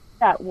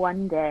that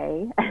one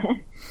day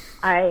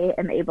I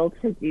am able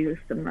to do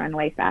some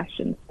runway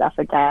fashion stuff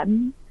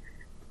again.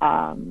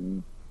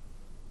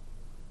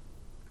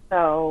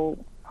 So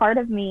part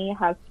of me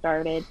has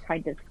started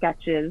kind of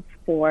sketches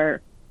for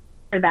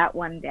that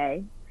one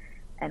day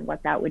and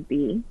what that would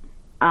be.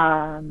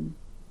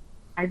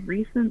 I've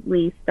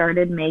recently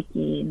started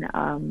making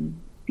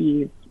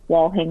these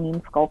wall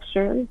hanging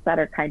sculptures that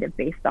are kind of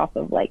based off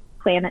of like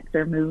planets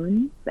or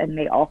moons, and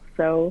they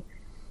also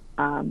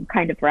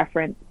kind of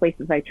reference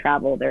places I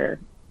travel. They're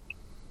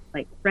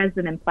like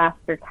resin and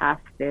plaster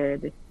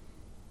casted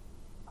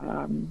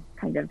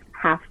kind of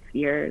half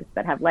spheres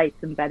that have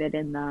lights embedded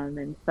in them,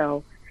 and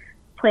so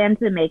plan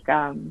to make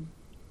kind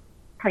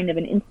of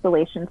an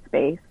installation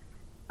space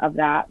of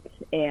that,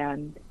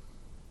 and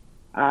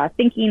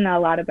thinking a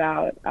lot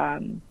about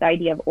the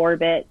idea of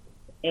orbit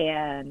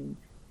and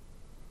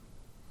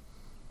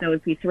those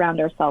we surround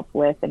ourselves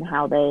with and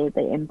how they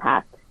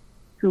impact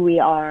who we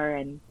are,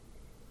 and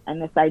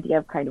this idea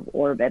of kind of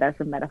orbit as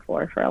a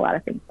metaphor for a lot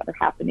of things that are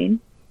happening.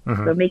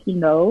 So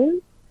making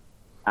those,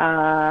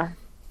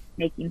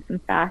 making some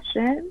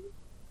fashion,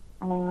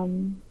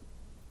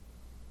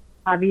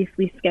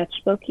 Obviously,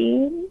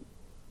 sketchbooking.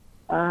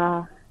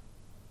 Uh,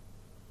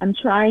 I'm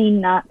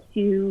trying not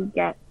to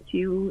get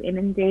too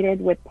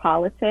inundated with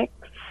politics.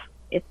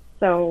 It's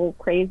so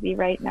crazy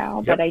right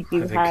now, but Yep, I I do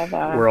think have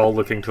we're all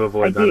looking to I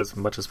avoid that do, as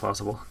much as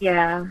possible.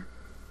 yeah,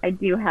 I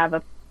do have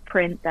a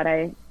print that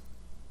I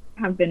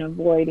have been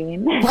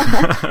avoiding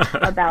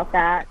about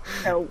that.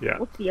 So Yeah.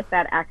 we'll see if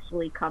that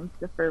actually comes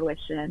to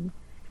fruition.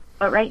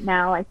 But right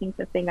now, I think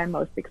the thing I'm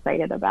most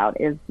excited about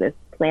is this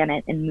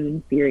planet and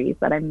moon series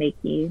that I'm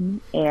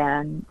making,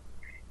 and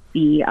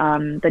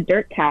the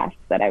dirt cast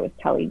that I was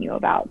telling you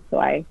about. So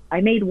I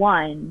made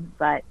one,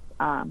 but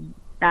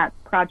that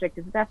project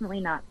is definitely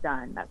not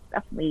done. That's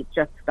definitely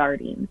just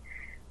starting.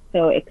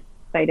 So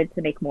excited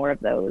to make more of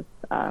those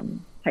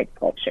type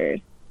sculptures.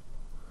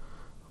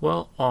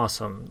 Well,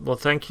 awesome. Well,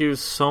 thank you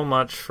so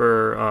much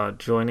for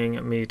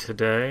joining me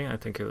today. I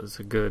think it was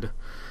a good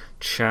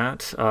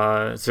chat.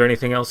 Is there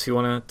anything else you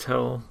want to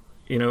tell,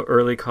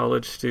 early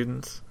college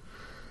students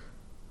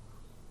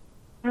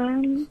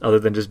other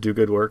than just do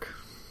good work?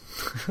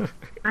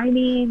 I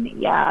mean,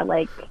 yeah,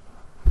 like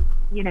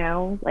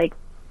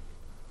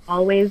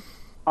always,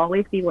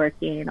 always be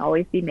working,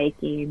 always be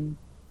making,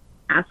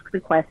 ask the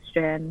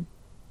question,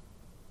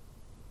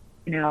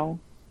 you know,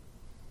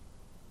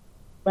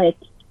 like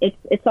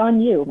it's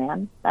on you,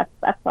 man. That's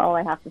all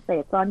I have to say.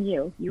 It's on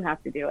you. You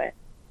have to do it.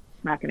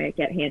 It's not going to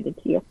get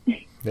handed to you.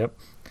 Yep.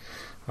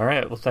 All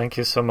right. Well, thank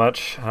you so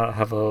much.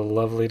 Have a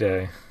lovely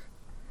day.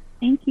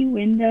 Thank you,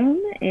 Wyndham,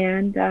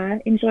 and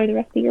enjoy the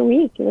rest of your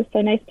week. It was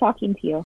so nice talking to you.